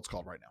whatever the hell it's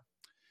called right now.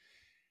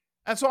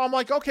 And so I'm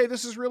like, okay,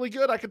 this is really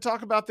good. I could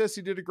talk about this.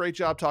 He did a great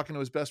job talking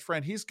to his best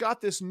friend. He's got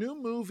this new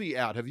movie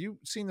out. Have you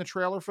seen the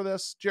trailer for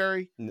this,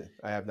 Jerry? No,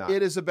 I have not.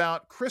 It is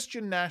about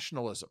Christian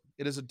nationalism.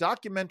 It is a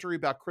documentary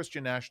about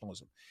Christian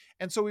nationalism.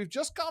 And so we've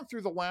just gone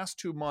through the last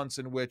 2 months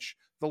in which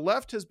the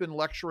left has been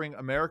lecturing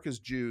America's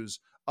Jews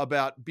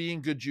about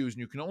being good Jews.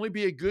 And you can only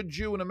be a good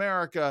Jew in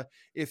America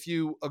if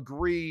you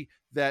agree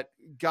that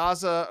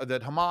Gaza, or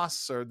that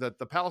Hamas, or that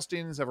the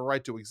Palestinians have a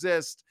right to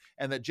exist,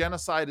 and that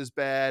genocide is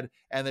bad,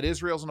 and that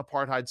Israel's an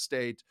apartheid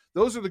state.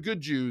 Those are the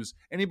good Jews.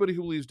 Anybody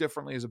who believes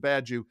differently is a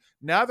bad Jew.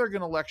 Now they're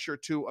going to lecture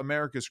to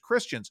America's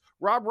Christians.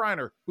 Rob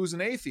Reiner, who's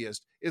an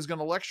atheist, is going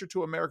to lecture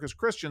to America's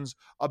Christians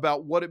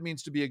about what it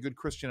means to be a good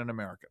Christian in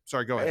America.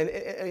 Sorry, go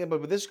ahead.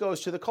 But this goes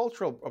to the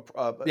cultural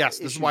yes,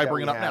 this is why I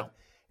bring it up now.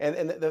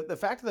 And the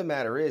fact of the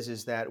matter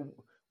is that,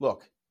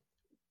 look,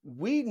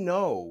 we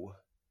know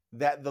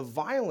that the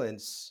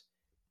violence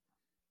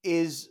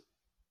is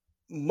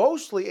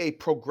mostly a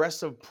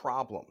progressive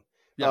problem.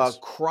 Yes.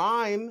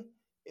 Crime,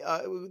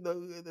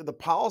 the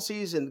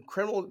policies and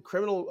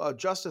criminal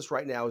justice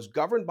right now is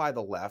governed by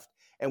the left,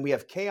 and we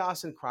have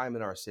chaos and crime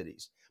in our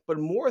cities. But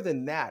more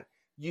than that,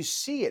 you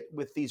see it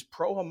with these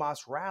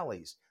pro-Hamas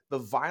rallies. The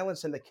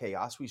violence and the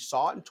chaos. We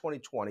saw it in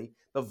 2020,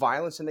 the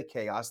violence and the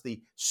chaos,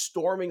 the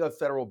storming of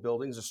federal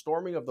buildings, the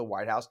storming of the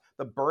White House,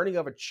 the burning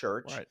of a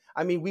church. Right.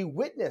 I mean, we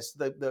witnessed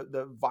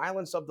the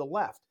violence of the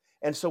left.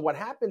 And so what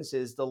happens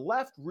is the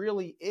left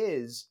really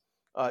is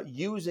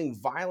using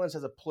violence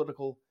as a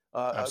political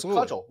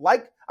cudgel.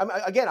 Like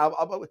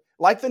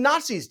the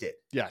Nazis did.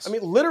 Yes. I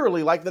mean,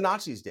 literally like the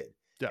Nazis did.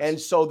 Yes. And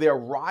so they're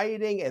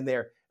rioting and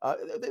they're,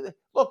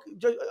 look,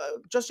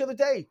 just the other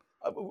day,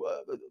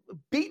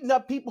 beating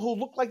up people who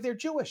look like they're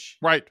Jewish.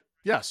 Right.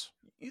 Yes.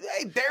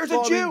 Hey, there's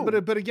a Jew. I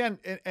mean, but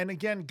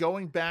again,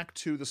 going back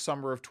to the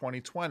summer of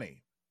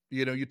 2020,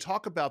 you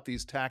talk about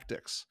these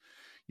tactics,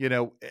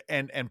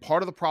 and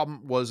part of the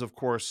problem was, of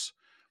course,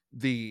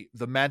 the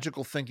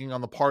magical thinking on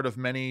the part of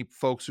many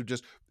folks who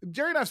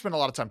Jerry and I've spent a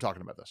lot of time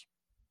talking about this.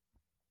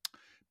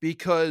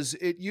 Because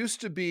it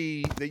used to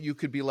be that you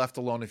could be left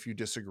alone if you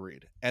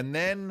disagreed. And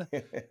then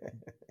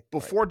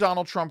before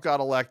Donald Trump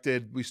got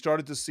elected, we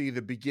started to see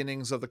the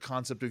beginnings of the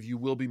concept of you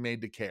will be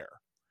made to care,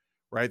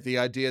 right? The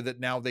idea that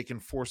now they can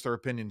force their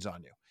opinions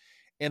on you.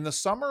 In the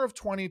summer of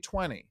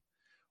 2020,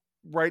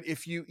 right,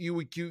 if you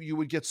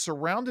would get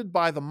surrounded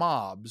by the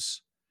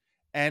mobs,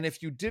 and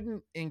if you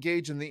didn't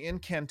engage in the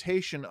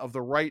incantation of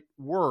the right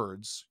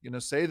words,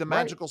 say the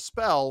magical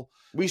spell.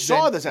 We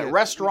saw this at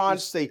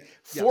restaurants,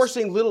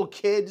 forcing little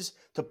kids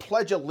to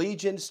pledge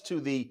allegiance to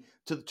the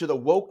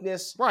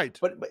wokeness. Right.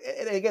 But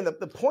and again,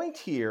 the point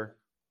here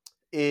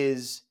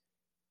is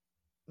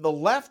the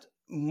left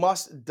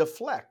must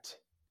deflect.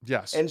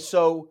 Yes. And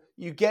so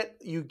you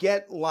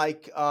get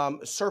like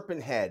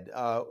Serpent Head,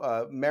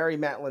 Mary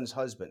Matlin's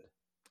husband.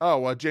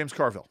 Oh, James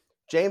Carville.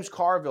 James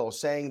Carville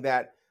saying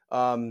that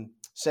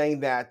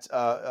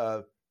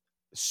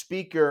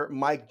Speaker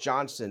Mike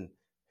Johnson,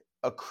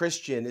 a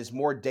Christian, is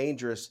more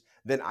dangerous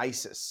than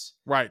ISIS.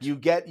 Right. You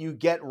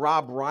get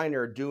Rob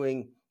Reiner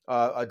doing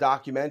a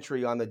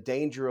documentary on the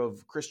danger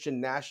of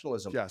Christian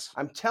nationalism. Yes.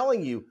 I'm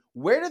telling you,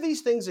 where do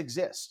these things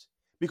exist?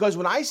 Because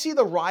when I see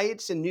the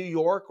riots in New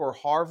York or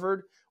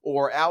Harvard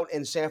or out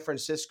in San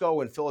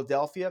Francisco and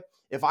Philadelphia,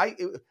 if I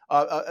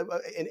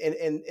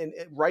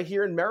right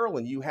here in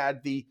Maryland, you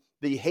had the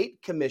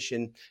hate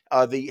commission,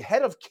 the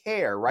head of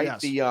CARE,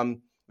 right? Yes.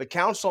 The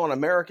Council on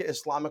American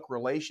Islamic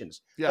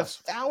Relations. Yes.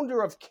 The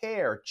founder of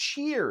CARE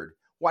cheered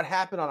what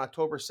happened on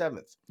October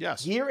 7th.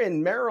 Yes. Here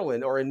in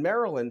Maryland,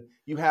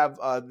 you have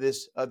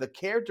the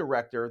CARE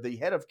director, the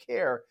head of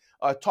CARE,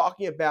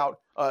 talking about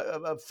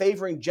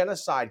favoring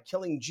genocide,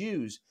 killing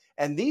Jews.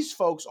 And these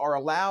folks are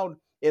allowed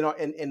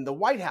in the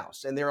White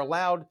House, and they're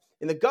allowed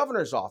in the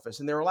governor's office,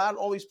 and they're allowed in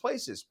all these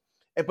places.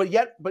 But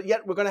yet we're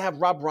going to have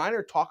Rob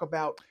Reiner talk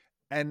about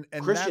and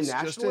Christian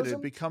that's nationalism. just it.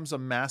 It becomes a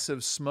massive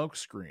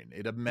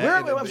smokescreen.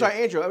 I'm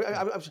sorry, Andrew.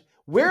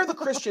 Where are the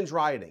Christians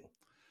rioting?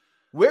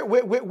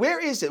 Where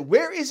is it?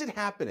 Where is it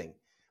happening?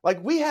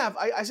 Like we have,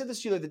 I said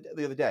this to you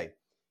the other day.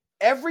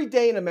 Every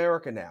day in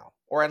America now,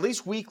 or at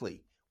least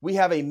weekly, we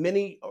have a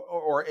mini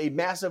or a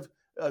massive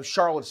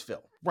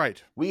Charlottesville.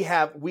 Right. We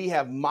have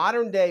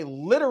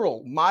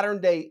literal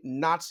modern day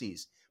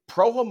Nazis,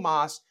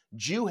 pro-Hamas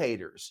Jew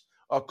haters,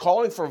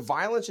 calling for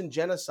violence and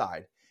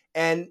genocide.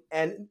 And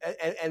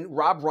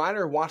Rob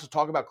Reiner wants to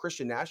talk about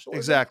Christian nationalism.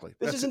 Exactly.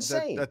 This is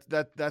insane.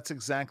 That's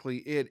exactly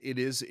it. It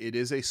is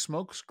a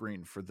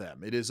smokescreen for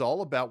them. It is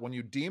all about when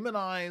you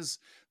demonize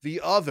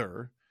the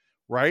other,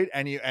 right?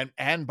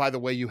 And by the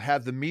way, you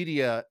have the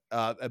media,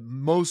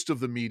 most of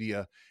the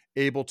media,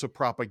 able to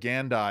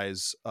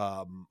propagandize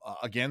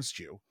against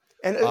you.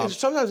 And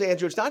sometimes,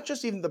 Andrew, it's not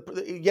just even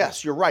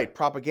yes, you're right,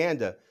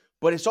 propaganda,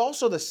 but it's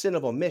also the sin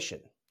of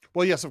omission.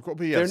 Well, yes, of course.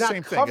 But They're not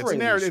same thing. covering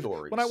It's narrative. these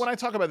stories. When I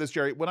talk about this,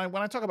 Jerry, when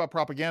I talk about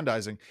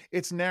propagandizing,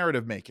 it's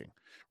narrative making,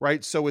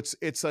 right? So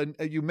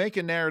you make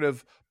a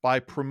narrative by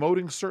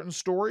promoting certain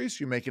stories,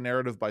 you make a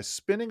narrative by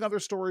spinning other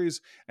stories,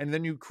 and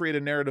then you create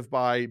a narrative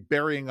by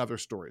burying other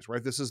stories,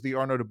 right? This is the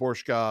Arno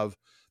Dvorkov,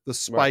 the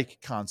spike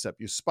concept.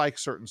 You spike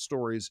certain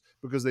stories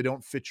because they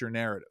don't fit your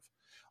narrative.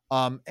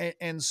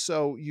 And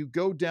so you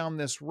go down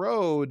this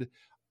road,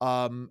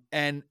 and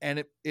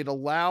it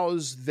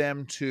allows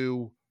them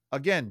to,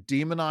 again,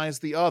 demonize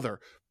the other.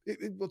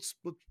 Let's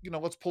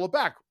pull it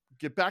back.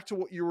 Get back to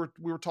what we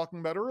were talking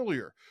about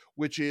earlier,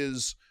 which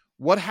is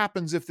what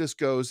happens if the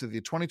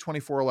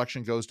 2024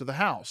 election goes to the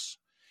House.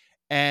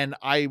 And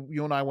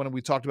you and I, when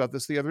we talked about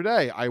this the other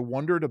day, I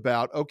wondered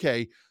about,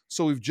 okay,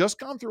 so we've just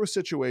gone through a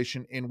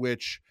situation in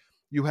which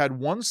you had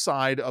one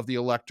side of the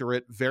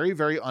electorate very,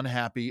 very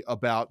unhappy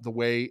about the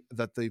way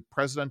that the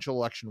presidential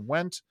election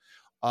went.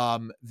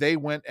 They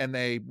went and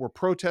they were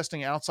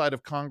protesting outside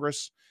of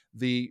Congress.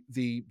 The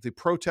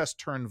protest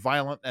turned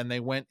violent and they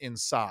went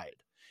inside.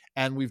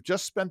 And we've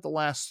just spent the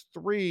last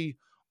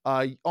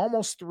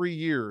almost 3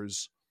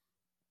 years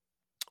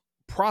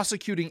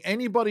prosecuting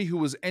anybody who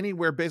was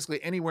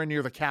basically anywhere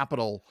near the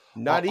Capitol.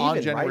 Not on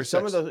even, January right?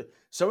 6th.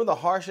 Some of the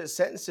harshest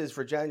sentences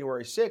for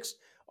January 6th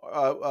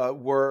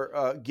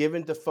were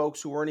given to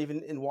folks who weren't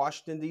even in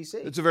Washington, D.C.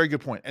 It's a very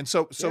good point. And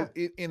so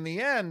in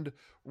the end,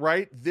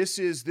 right, this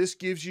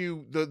gives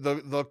you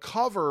the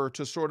cover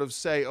to sort of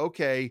say,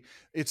 okay,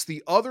 it's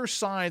the other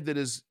side that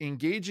is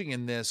engaging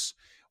in this,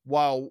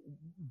 while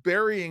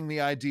burying the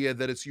idea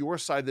that it's your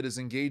side that is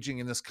engaging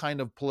in this kind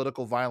of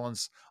political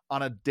violence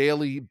on a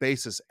daily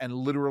basis and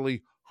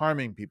literally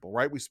harming people,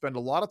 right? We spend a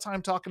lot of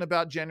time talking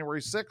about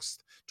January 6th,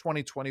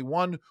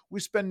 2021.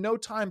 We spend no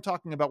time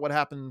talking about what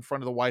happened in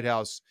front of the White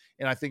House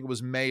in, I think it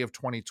was May of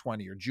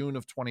 2020 or June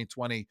of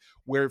 2020,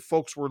 where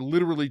folks were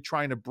literally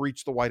trying to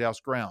breach the White House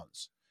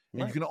grounds.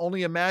 And you can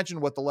only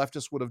imagine what the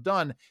leftists would have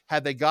done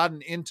had they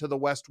gotten into the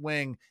West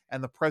Wing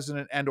and the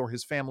president and or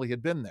his family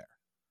had been there.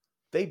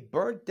 They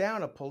burnt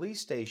down a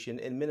police station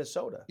in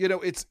Minnesota.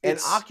 It's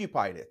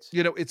occupied it.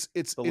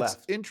 It's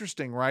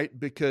interesting, right?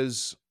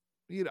 Because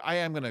I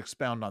am going to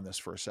expound on this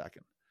for a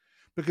second,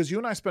 because you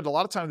and I spent a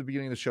lot of time at the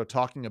beginning of the show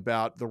talking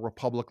about the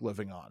republic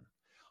living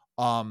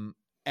on.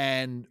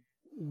 And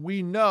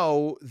we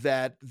know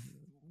that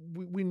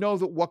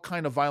what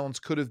kind of violence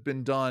could have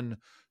been done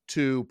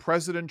to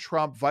President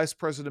Trump, Vice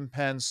President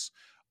Pence,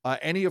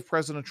 any of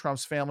President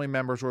Trump's family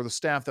members or the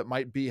staff that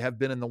might have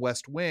been in the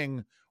West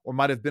Wing or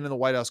might have been in the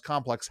White House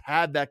complex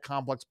had that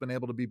complex been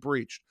able to be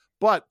breached.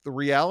 But the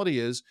reality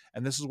is,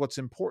 and this is what's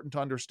important to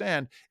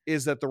understand,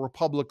 is that the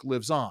republic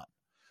lives on.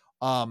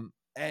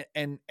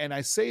 And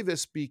I say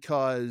this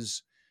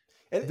because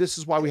this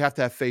is why we have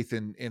to have faith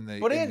in the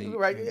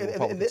republic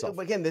itself.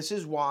 Again, this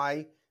is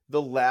why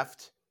the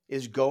left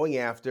is going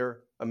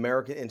after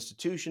American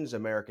institutions,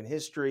 American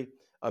history,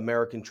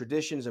 American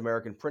traditions,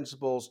 American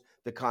principles,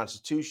 the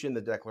Constitution,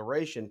 the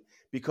Declaration,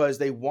 because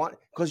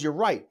you're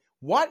right.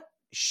 What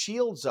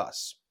shields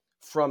us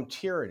from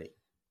tyranny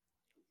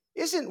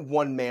isn't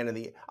one man in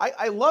the...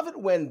 I love it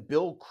when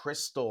Bill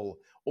Kristol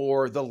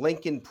or the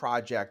Lincoln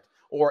Project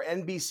or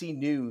NBC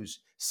News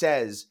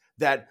says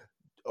that,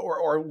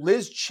 or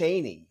Liz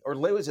Cheney,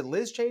 is it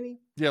Liz Cheney?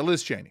 Yeah,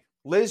 Liz Cheney.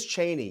 Liz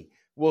Cheney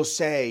will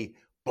say,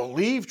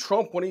 believe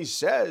Trump when he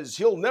says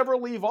he'll never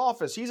leave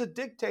office. He's a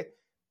dictator.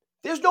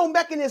 There's no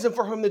mechanism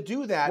for him to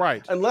do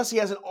that unless he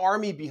has an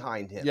army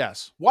behind him.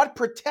 Yes. What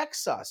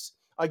protects us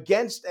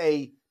against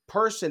a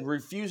person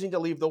refusing to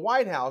leave the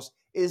White House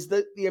is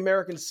the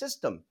American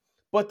system.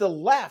 But the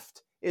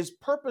left is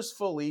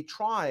purposefully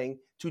trying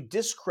to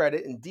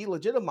discredit and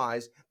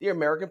delegitimize the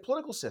American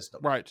political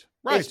system. Right.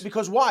 It's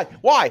because why?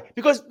 Why?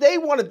 Because they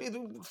want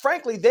to,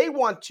 frankly, they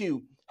want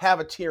to have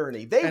a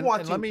tyranny. They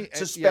want to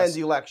suspend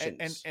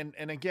elections.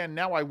 And again,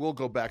 now I will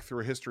go back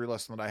through a history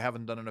lesson that I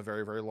haven't done in a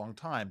very, very long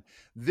time.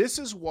 This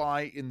is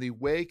why, in the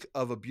wake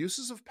of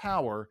abuses of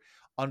power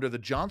under the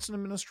Johnson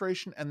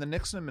administration and the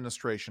Nixon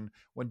administration,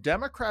 when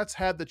Democrats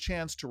had the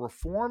chance to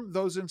reform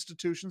those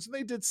institutions, and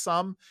they did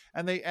some,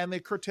 and they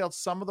curtailed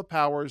some of the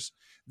powers,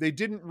 they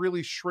didn't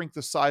really shrink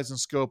the size and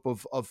scope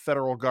of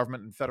federal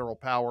government and federal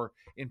power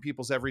in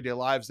people's everyday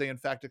lives. They, in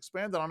fact,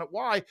 expanded on it.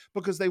 Why?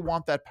 Because they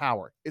want that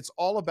power. It's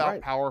all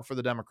about power for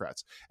the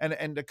Democrats.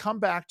 And to come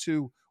back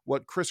to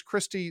what Chris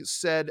Christie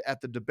said at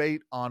the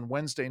debate on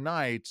Wednesday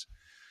night,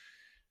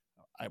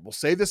 I will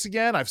say this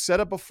again. I've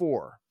said it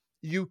before.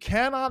 You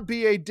cannot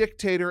be a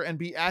dictator and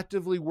be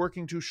actively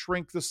working to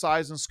shrink the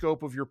size and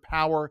scope of your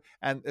power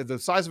and the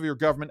size of your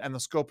government and the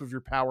scope of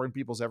your power in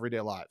people's everyday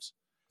lives.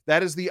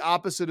 That is the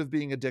opposite of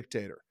being a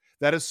dictator.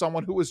 That is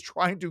someone who is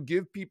trying to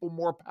give people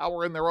more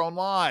power in their own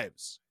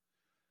lives.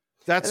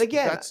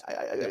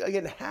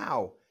 Again,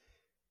 how?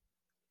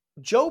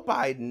 Joe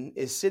Biden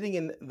is sitting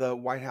in the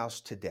White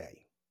House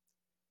today.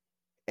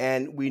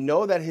 And we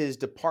know that his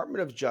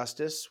Department of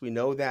Justice, we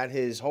know that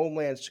his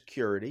Homeland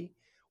Security,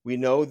 we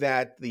know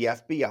that the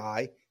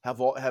FBI have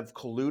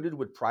colluded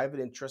with private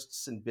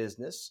interests in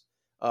business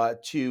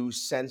to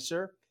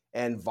censor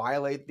and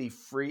violate the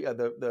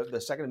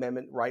Second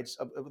Amendment rights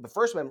of the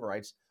First Amendment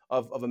rights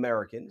of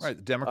Americans. Right.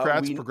 The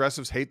Democrats,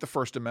 progressives hate the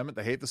First Amendment.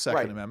 They hate the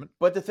Second Amendment.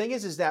 But the thing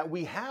is that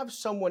we have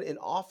someone in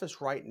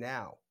office right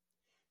now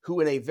who,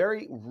 in a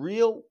very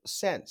real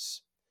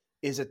sense,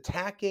 is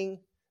attacking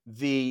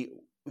the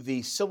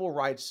civil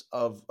rights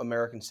of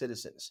American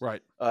citizens.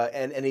 Right.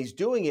 And he's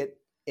doing it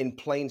in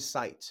plain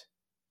sight.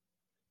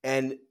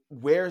 And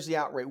where's the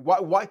outrage?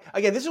 Why?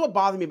 Again, this is what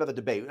bothered me about the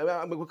debate.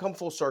 We'll come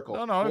full circle.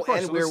 No, of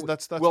course.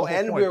 That's the whole point.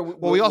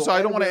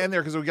 I don't want to end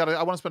there because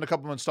I want to spend a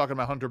couple minutes talking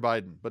about Hunter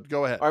Biden. But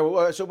go ahead.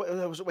 All right. So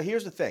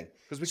here's the thing.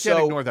 Because we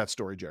can't ignore that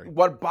story, Jerry.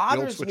 What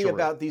bothers me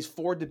about these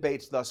 4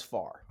 debates thus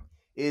far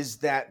is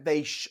that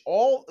these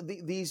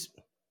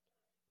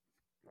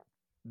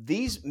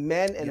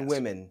men and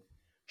women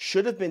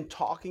should have been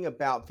talking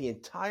about the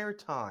entire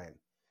time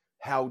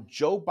how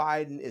Joe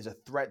Biden is a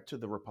threat to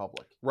the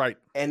republic, right?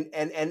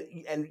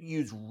 And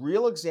use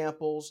real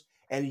examples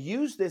and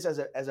use this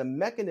as a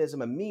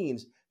mechanism, a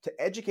means to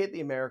educate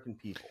the American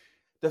people.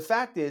 The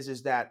fact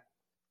is that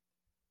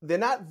they're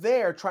not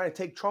there trying to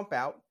take Trump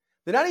out.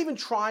 They're not even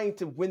trying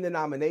to win the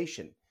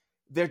nomination.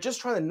 They're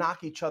just trying to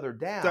knock each other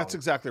down. That's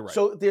exactly right.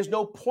 So there's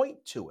no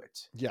point to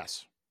it.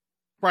 Yes,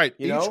 right.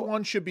 Each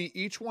one should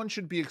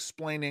be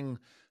explaining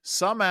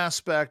some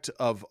aspect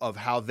of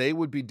how they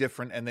would be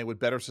different and they would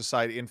better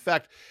society. In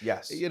fact,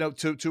 yes,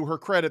 to her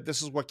credit,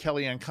 this is what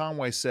Kellyanne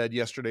Conway said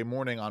yesterday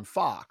morning on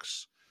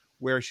Fox,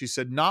 where she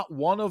said not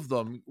one of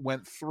them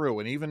went through.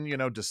 And even,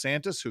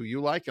 DeSantis, who you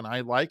like and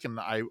I like, and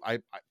I'm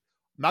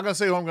not going to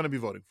say who I'm going to be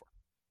voting for,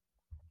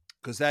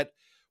 because that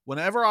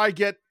whenever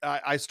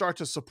I start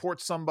to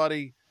support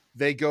somebody,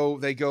 they go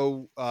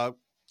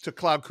to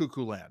cloud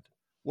cuckoo land.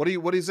 What do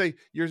you say?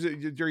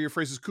 Your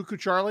phrase is cuckoo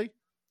Charlie?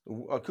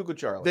 Cuckoo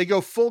Charlie. They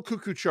go full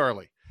cuckoo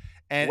Charlie,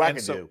 and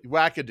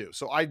wackadoo.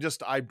 So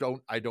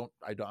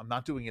I'm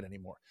not doing it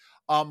anymore.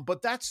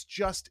 But that's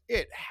just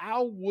it.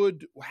 How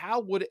would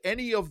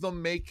any of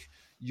them make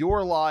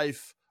your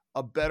life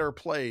a better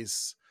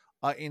place?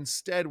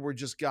 Instead, we're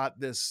just got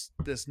this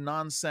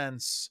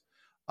nonsense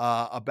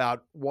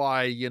about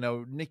why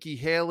Nikki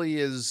Haley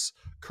is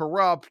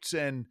corrupt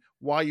and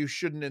why you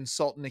shouldn't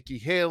insult Nikki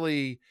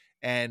Haley.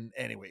 And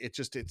anyway,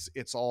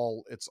 it's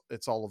all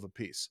of a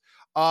piece.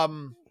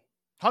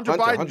 Hunter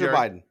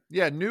Biden.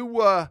 Yeah,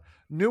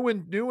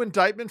 new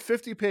indictment,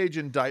 50-page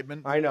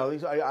indictment. I know.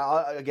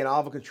 Again, I'll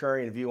have a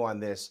contrarian view on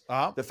this.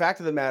 The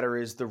fact of the matter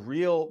is the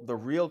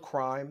real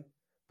crime,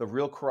 the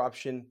real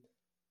corruption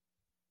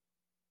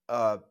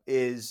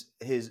is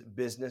his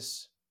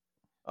business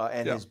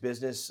and his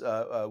business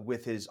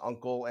with his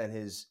uncle and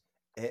his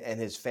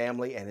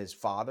family and his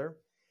father,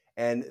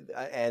 and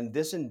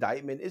this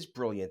indictment is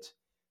brilliant.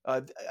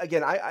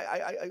 Again,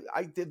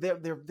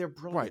 they're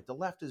brilliant. Right. The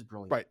left is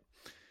brilliant. Right.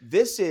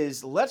 This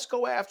is, let's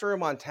go after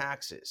him on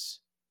taxes.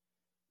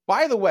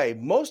 By the way,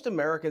 most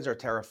Americans are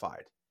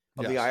terrified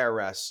of the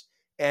IRS,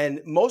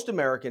 and most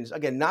Americans,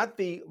 again, not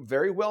the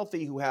very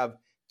wealthy who have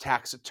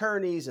tax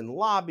attorneys and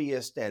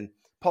lobbyists and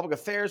public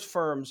affairs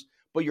firms,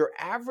 but your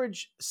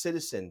average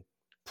citizen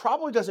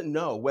probably doesn't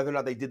know whether or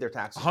not they did their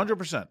taxes.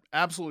 100%.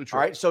 Absolutely true.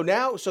 All right. So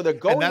they're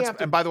going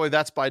after. And by the way,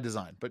 that's by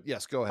design. But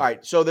yes, go ahead. All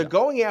right. So they're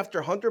going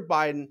after Hunter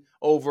Biden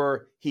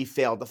over he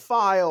failed to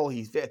file.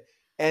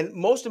 And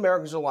most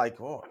Americans are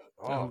like, oh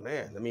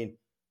man. I mean,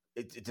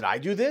 did I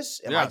do this?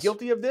 Am I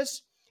guilty of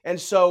this? And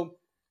so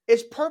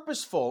it's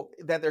purposeful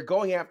that they're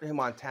going after him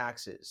on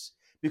taxes,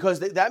 because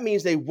that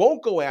means they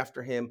won't go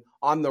after him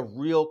on the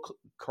real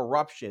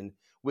corruption,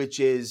 which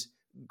is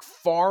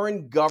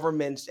foreign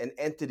governments and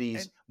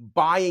entities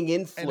buying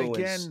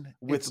influence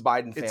with the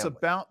Biden family. It's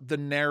about the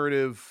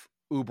narrative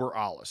uber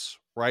alles,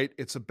 right?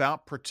 It's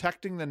about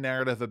protecting the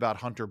narrative about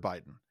Hunter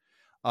Biden.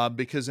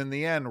 Because in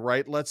the end,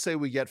 right, let's say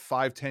we get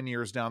 5-10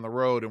 years down the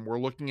road and we're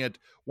looking at,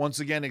 once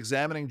again,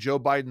 examining Joe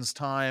Biden's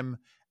time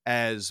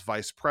as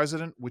vice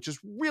president, which is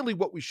really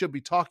what we should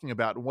be talking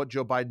about, and what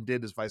Joe Biden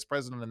did as vice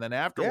president and then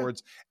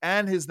afterwards,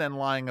 and his then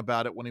lying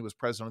about it when he was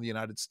president of the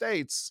United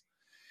States.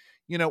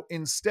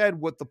 Instead,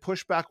 what the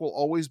pushback will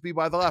always be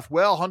by the left.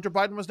 Well, Hunter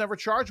Biden was never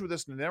charged with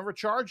this, and never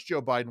charged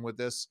Joe Biden with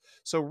this.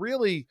 So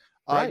really,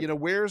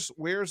 where's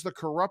the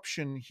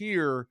corruption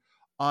here?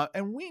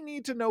 And we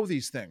need to know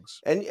these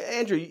things. And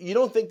Andrew, you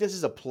don't think this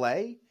is a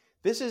play?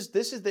 This is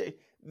the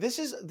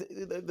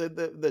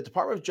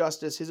Department of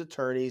Justice, his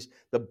attorneys,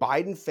 the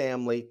Biden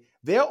family.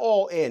 They're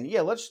all in.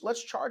 Yeah,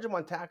 let's charge him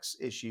on tax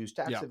issues,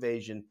 tax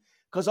evasion,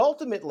 because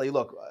ultimately,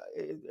 look,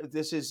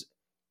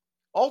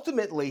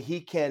 ultimately he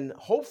can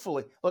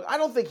hopefully look. I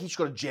don't think he should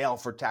go to jail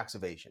for tax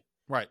evasion.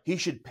 Right. He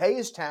should pay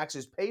his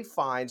taxes, pay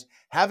fines,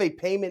 have a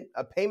payment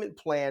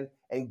plan,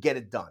 and get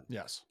it done.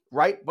 Yes.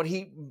 Right. But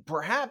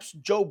perhaps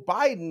Joe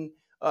Biden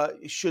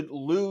should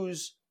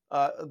lose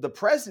the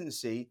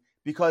presidency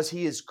because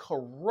he is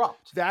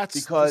corrupt.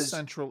 That's the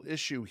central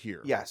issue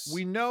here. Yes.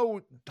 We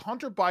know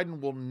Hunter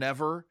Biden will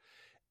never,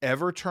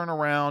 ever turn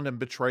around and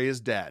betray his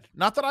dad.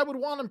 Not that I would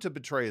want him to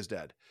betray his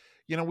dad.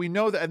 We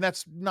know that, and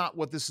that's not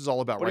what this is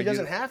all about, but right? He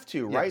doesn't have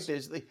to, right?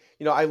 There's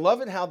I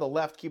love it how the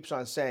left keeps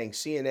on saying,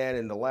 CNN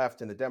and the left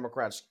and the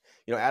Democrats,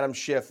 Adam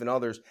Schiff and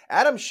others.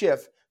 Adam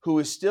Schiff, who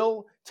is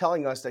still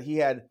telling us that he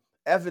had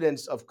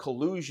evidence of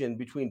collusion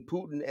between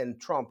Putin and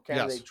Trump,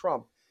 candidate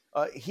Trump.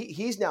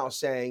 He's now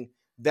saying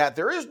that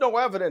there is no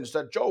evidence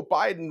that Joe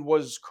Biden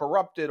was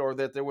corrupted or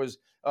that there was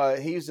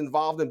he's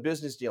involved in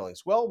business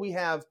dealings. Well, we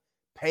have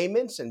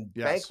payments and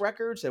bank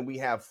records, and we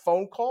have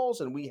phone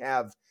calls, and we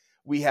have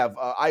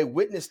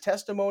eyewitness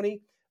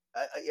testimony.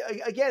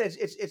 Again,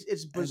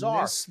 it's bizarre.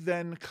 And this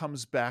then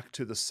comes back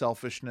to the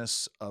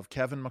selfishness of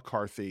Kevin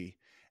McCarthy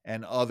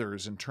and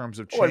others in terms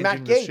of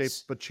changing the shape,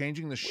 but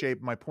changing the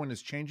shape. My point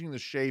is changing the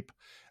shape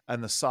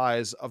and the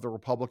size of the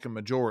Republican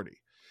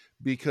majority,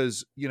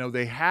 because,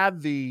 they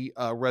had the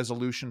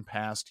resolution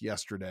passed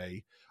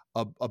yesterday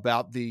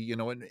about the,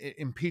 an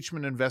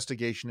impeachment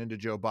investigation into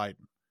Joe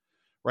Biden.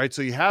 Right.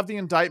 So you have the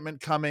indictment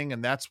coming,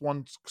 and that's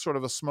one sort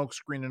of a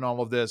smokescreen in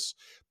all of this,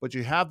 but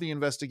you have the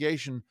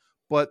investigation.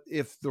 But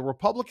if the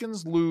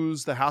Republicans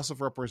lose the House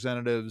of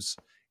Representatives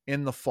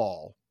in the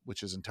fall,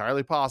 which is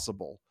entirely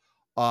possible,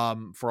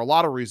 for a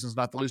lot of reasons,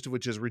 not the least of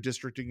which is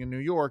redistricting in New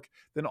York,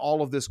 then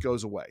all of this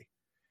goes away.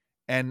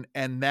 And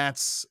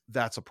that's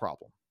a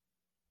problem.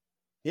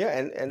 Yeah.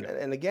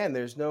 And again,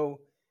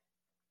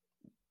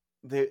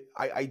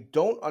 I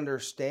don't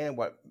understand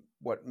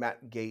what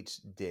Matt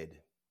Gaetz did.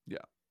 Yeah.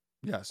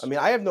 Yes. I mean,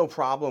 I have no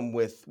problem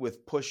with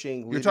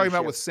pushing. You're talking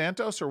about with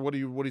Santos, or what are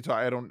you talking?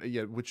 I don't.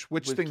 Yeah. Which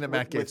thing that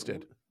Matt Gaetz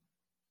did?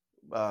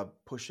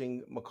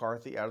 Pushing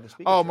McCarthy out of the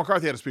speakership. Oh,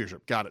 McCarthy out of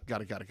speakership. Got it.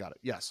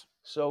 Yes.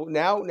 So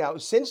now,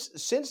 since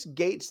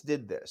Gaetz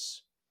did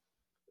this,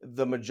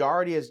 the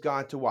majority has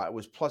gone to what? It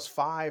was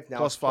 +5.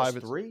 Now it's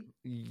 +3.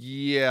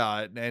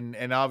 Yeah,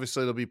 and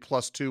obviously it'll be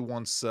 +2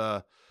 once.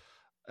 I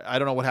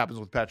don't know what happens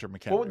with Patrick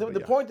McHenry. Well,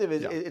 the point of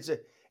it is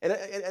And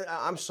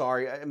I'm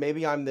sorry,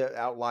 maybe I'm the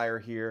outlier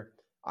here.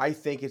 I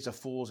think it's a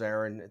fool's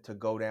errand to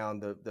go down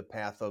the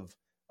path of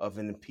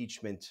an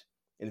impeachment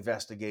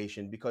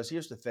investigation, because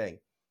here's the thing.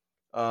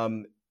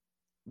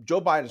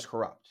 Joe Biden's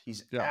corrupt.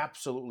 He's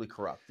absolutely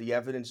corrupt. The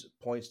evidence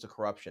points to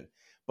corruption,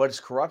 but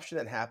it's corruption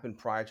that happened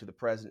prior to the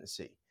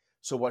presidency.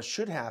 So what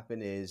should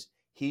happen is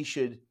it's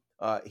the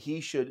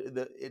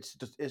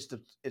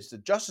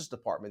Justice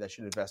Department that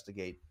should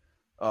investigate.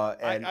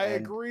 I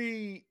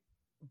agree.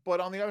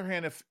 But on the other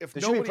hand, if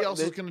nobody else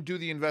is going to do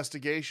the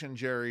investigation,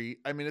 Jerry,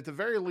 I mean, at the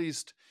very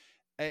least,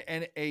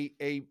 an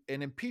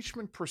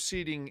impeachment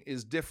proceeding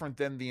is different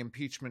than the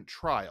impeachment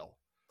trial.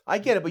 I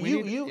get it, but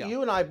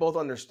you and I both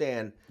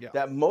understand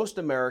that most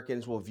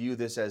Americans will view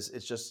this as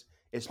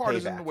is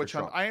partisan payback witch for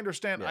hunt. Trump. I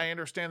understand. Yeah. I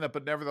understand that,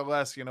 but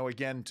nevertheless,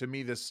 again, to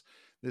me, this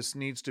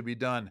needs to be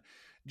done.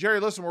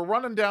 Jerry, listen, we're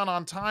running down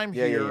on time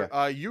here.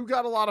 You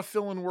got a lot of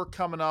fill-in work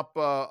coming up.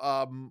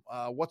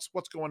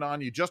 What's going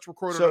on? You just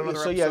recorded another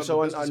episode.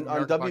 So of the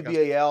on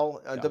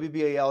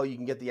WBAL, you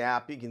can get the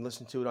app. You can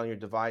listen to it on your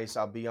device.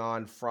 I'll be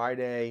on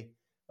Friday,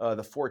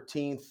 the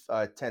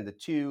 14th, 10 to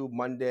 2.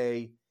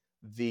 Monday,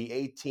 the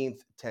 18th,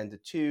 10 to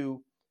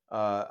 2.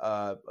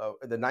 The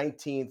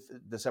 19th,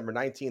 December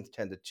 19th,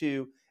 10 to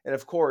 2. And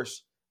of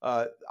course,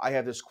 I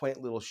have this quaint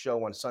little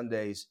show on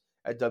Sundays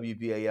at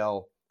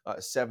WBAL,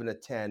 7 to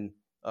 10.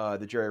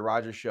 The Jerry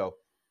Rogers Show.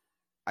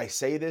 I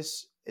say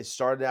this, it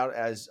started out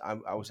as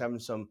I was having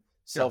some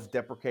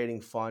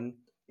self-deprecating fun.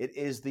 It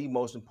is the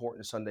most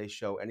important Sunday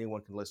show anyone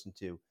can listen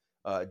to.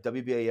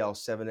 WBAL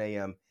 7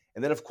 a.m.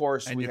 And then of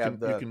course you can get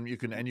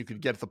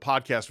the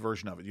podcast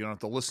version of it. You don't have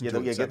to listen to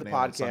it. Yeah, get the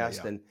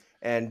podcast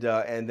and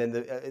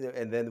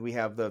then we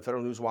have the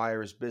Federal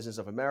Newswire's Business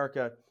of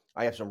America.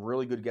 I have some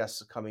really good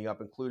guests coming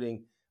up,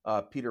 including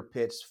Peter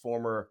Pitts,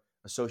 former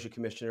Associate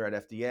Commissioner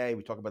at FDA.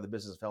 We talk about the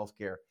business of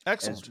healthcare.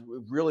 Excellent.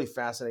 And it's really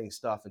fascinating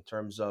stuff in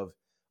terms of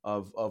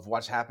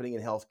what's happening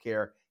in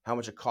healthcare, how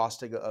much it costs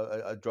to take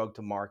a drug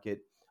to market,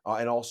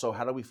 and also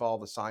how do we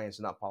follow the science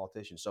and not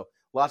politicians. So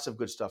lots of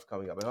good stuff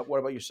coming up. And what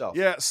about yourself?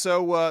 Yeah,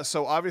 so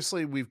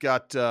obviously we've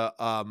got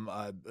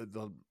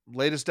the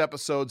latest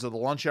episodes of the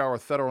Lunch Hour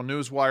with Federal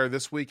Newswire.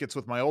 This week it's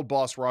with my old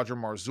boss, Roger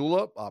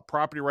Marzullo,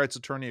 property rights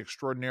attorney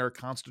extraordinaire,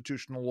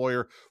 constitutional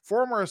lawyer,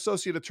 former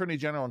associate attorney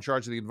general in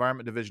charge of the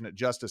Environment Division at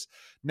Justice.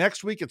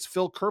 Next week it's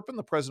Phil Kerpen,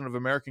 the president of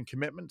American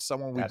Commitment,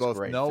 someone we both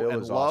know Phil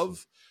and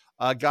love.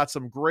 Awesome. Got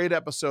some great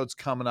episodes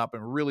coming up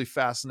and really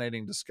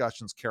fascinating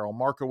discussions. Carol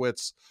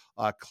Markowitz,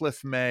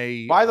 Cliff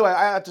May. By the way,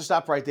 I have to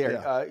stop right there.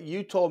 Yeah.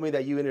 You told me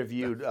that you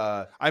interviewed.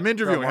 I'm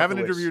interviewing. I haven't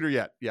interviewed her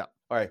yet. Yeah.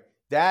 All right.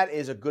 That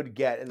is a good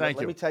get. And let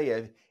me tell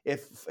you,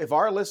 if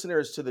our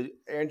listeners to the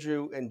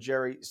Andrew and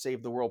Jerry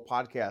Save the World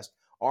podcast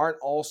aren't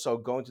also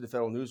going to the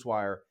Federal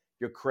Newswire,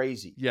 you're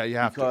crazy. Yeah, you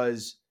have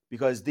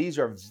because these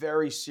are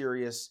very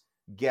serious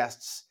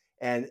guests.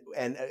 And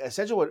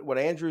essentially what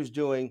Andrew's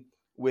doing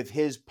with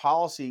his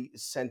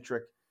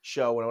policy-centric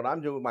show and what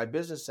I'm doing with my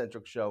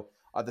business-centric show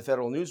at the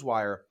Federal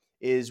Newswire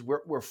is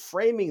we're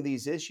framing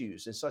these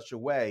issues in such a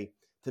way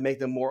to make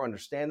them more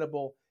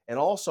understandable and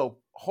also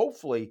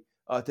hopefully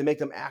to make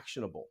them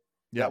actionable.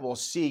 Yeah. That will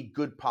see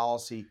good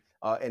policy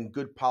and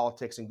good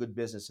politics and good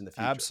business in the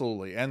future.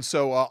 Absolutely. And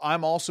so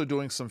I'm also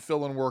doing some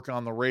fill-in work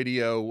on the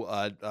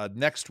radio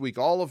next week,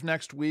 all of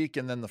next week,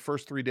 and then the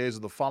first 3 days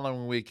of the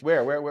following week.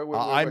 Where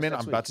I'm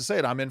about to say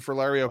it. I'm in for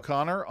Larry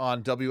O'Connor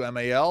on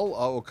WMAL.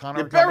 O'Connor.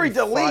 You buried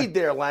the lead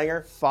there,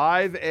 Langer.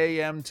 5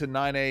 a.m. to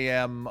 9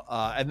 a.m.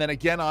 And then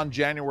again on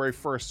January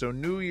 1st. So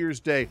New Year's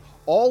Day.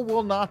 All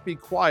will not be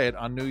quiet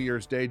on New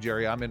Year's Day,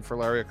 Jerry. I'm in for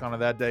Larry O'Connor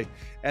that day.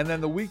 And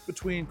then the week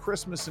between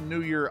Christmas and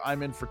New Year,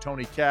 I'm in for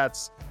Tony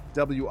Katz.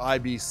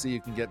 WIBC.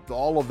 You can get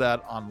all of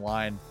that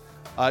online.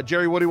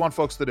 Jerry, what do you want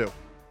folks to do?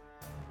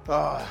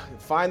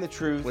 Find the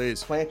truth.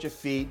 Please. Plant your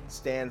feet.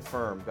 Stand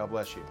firm. God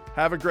bless you.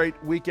 Have a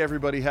great week,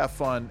 everybody. Have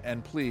fun.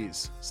 And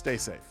please stay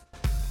safe.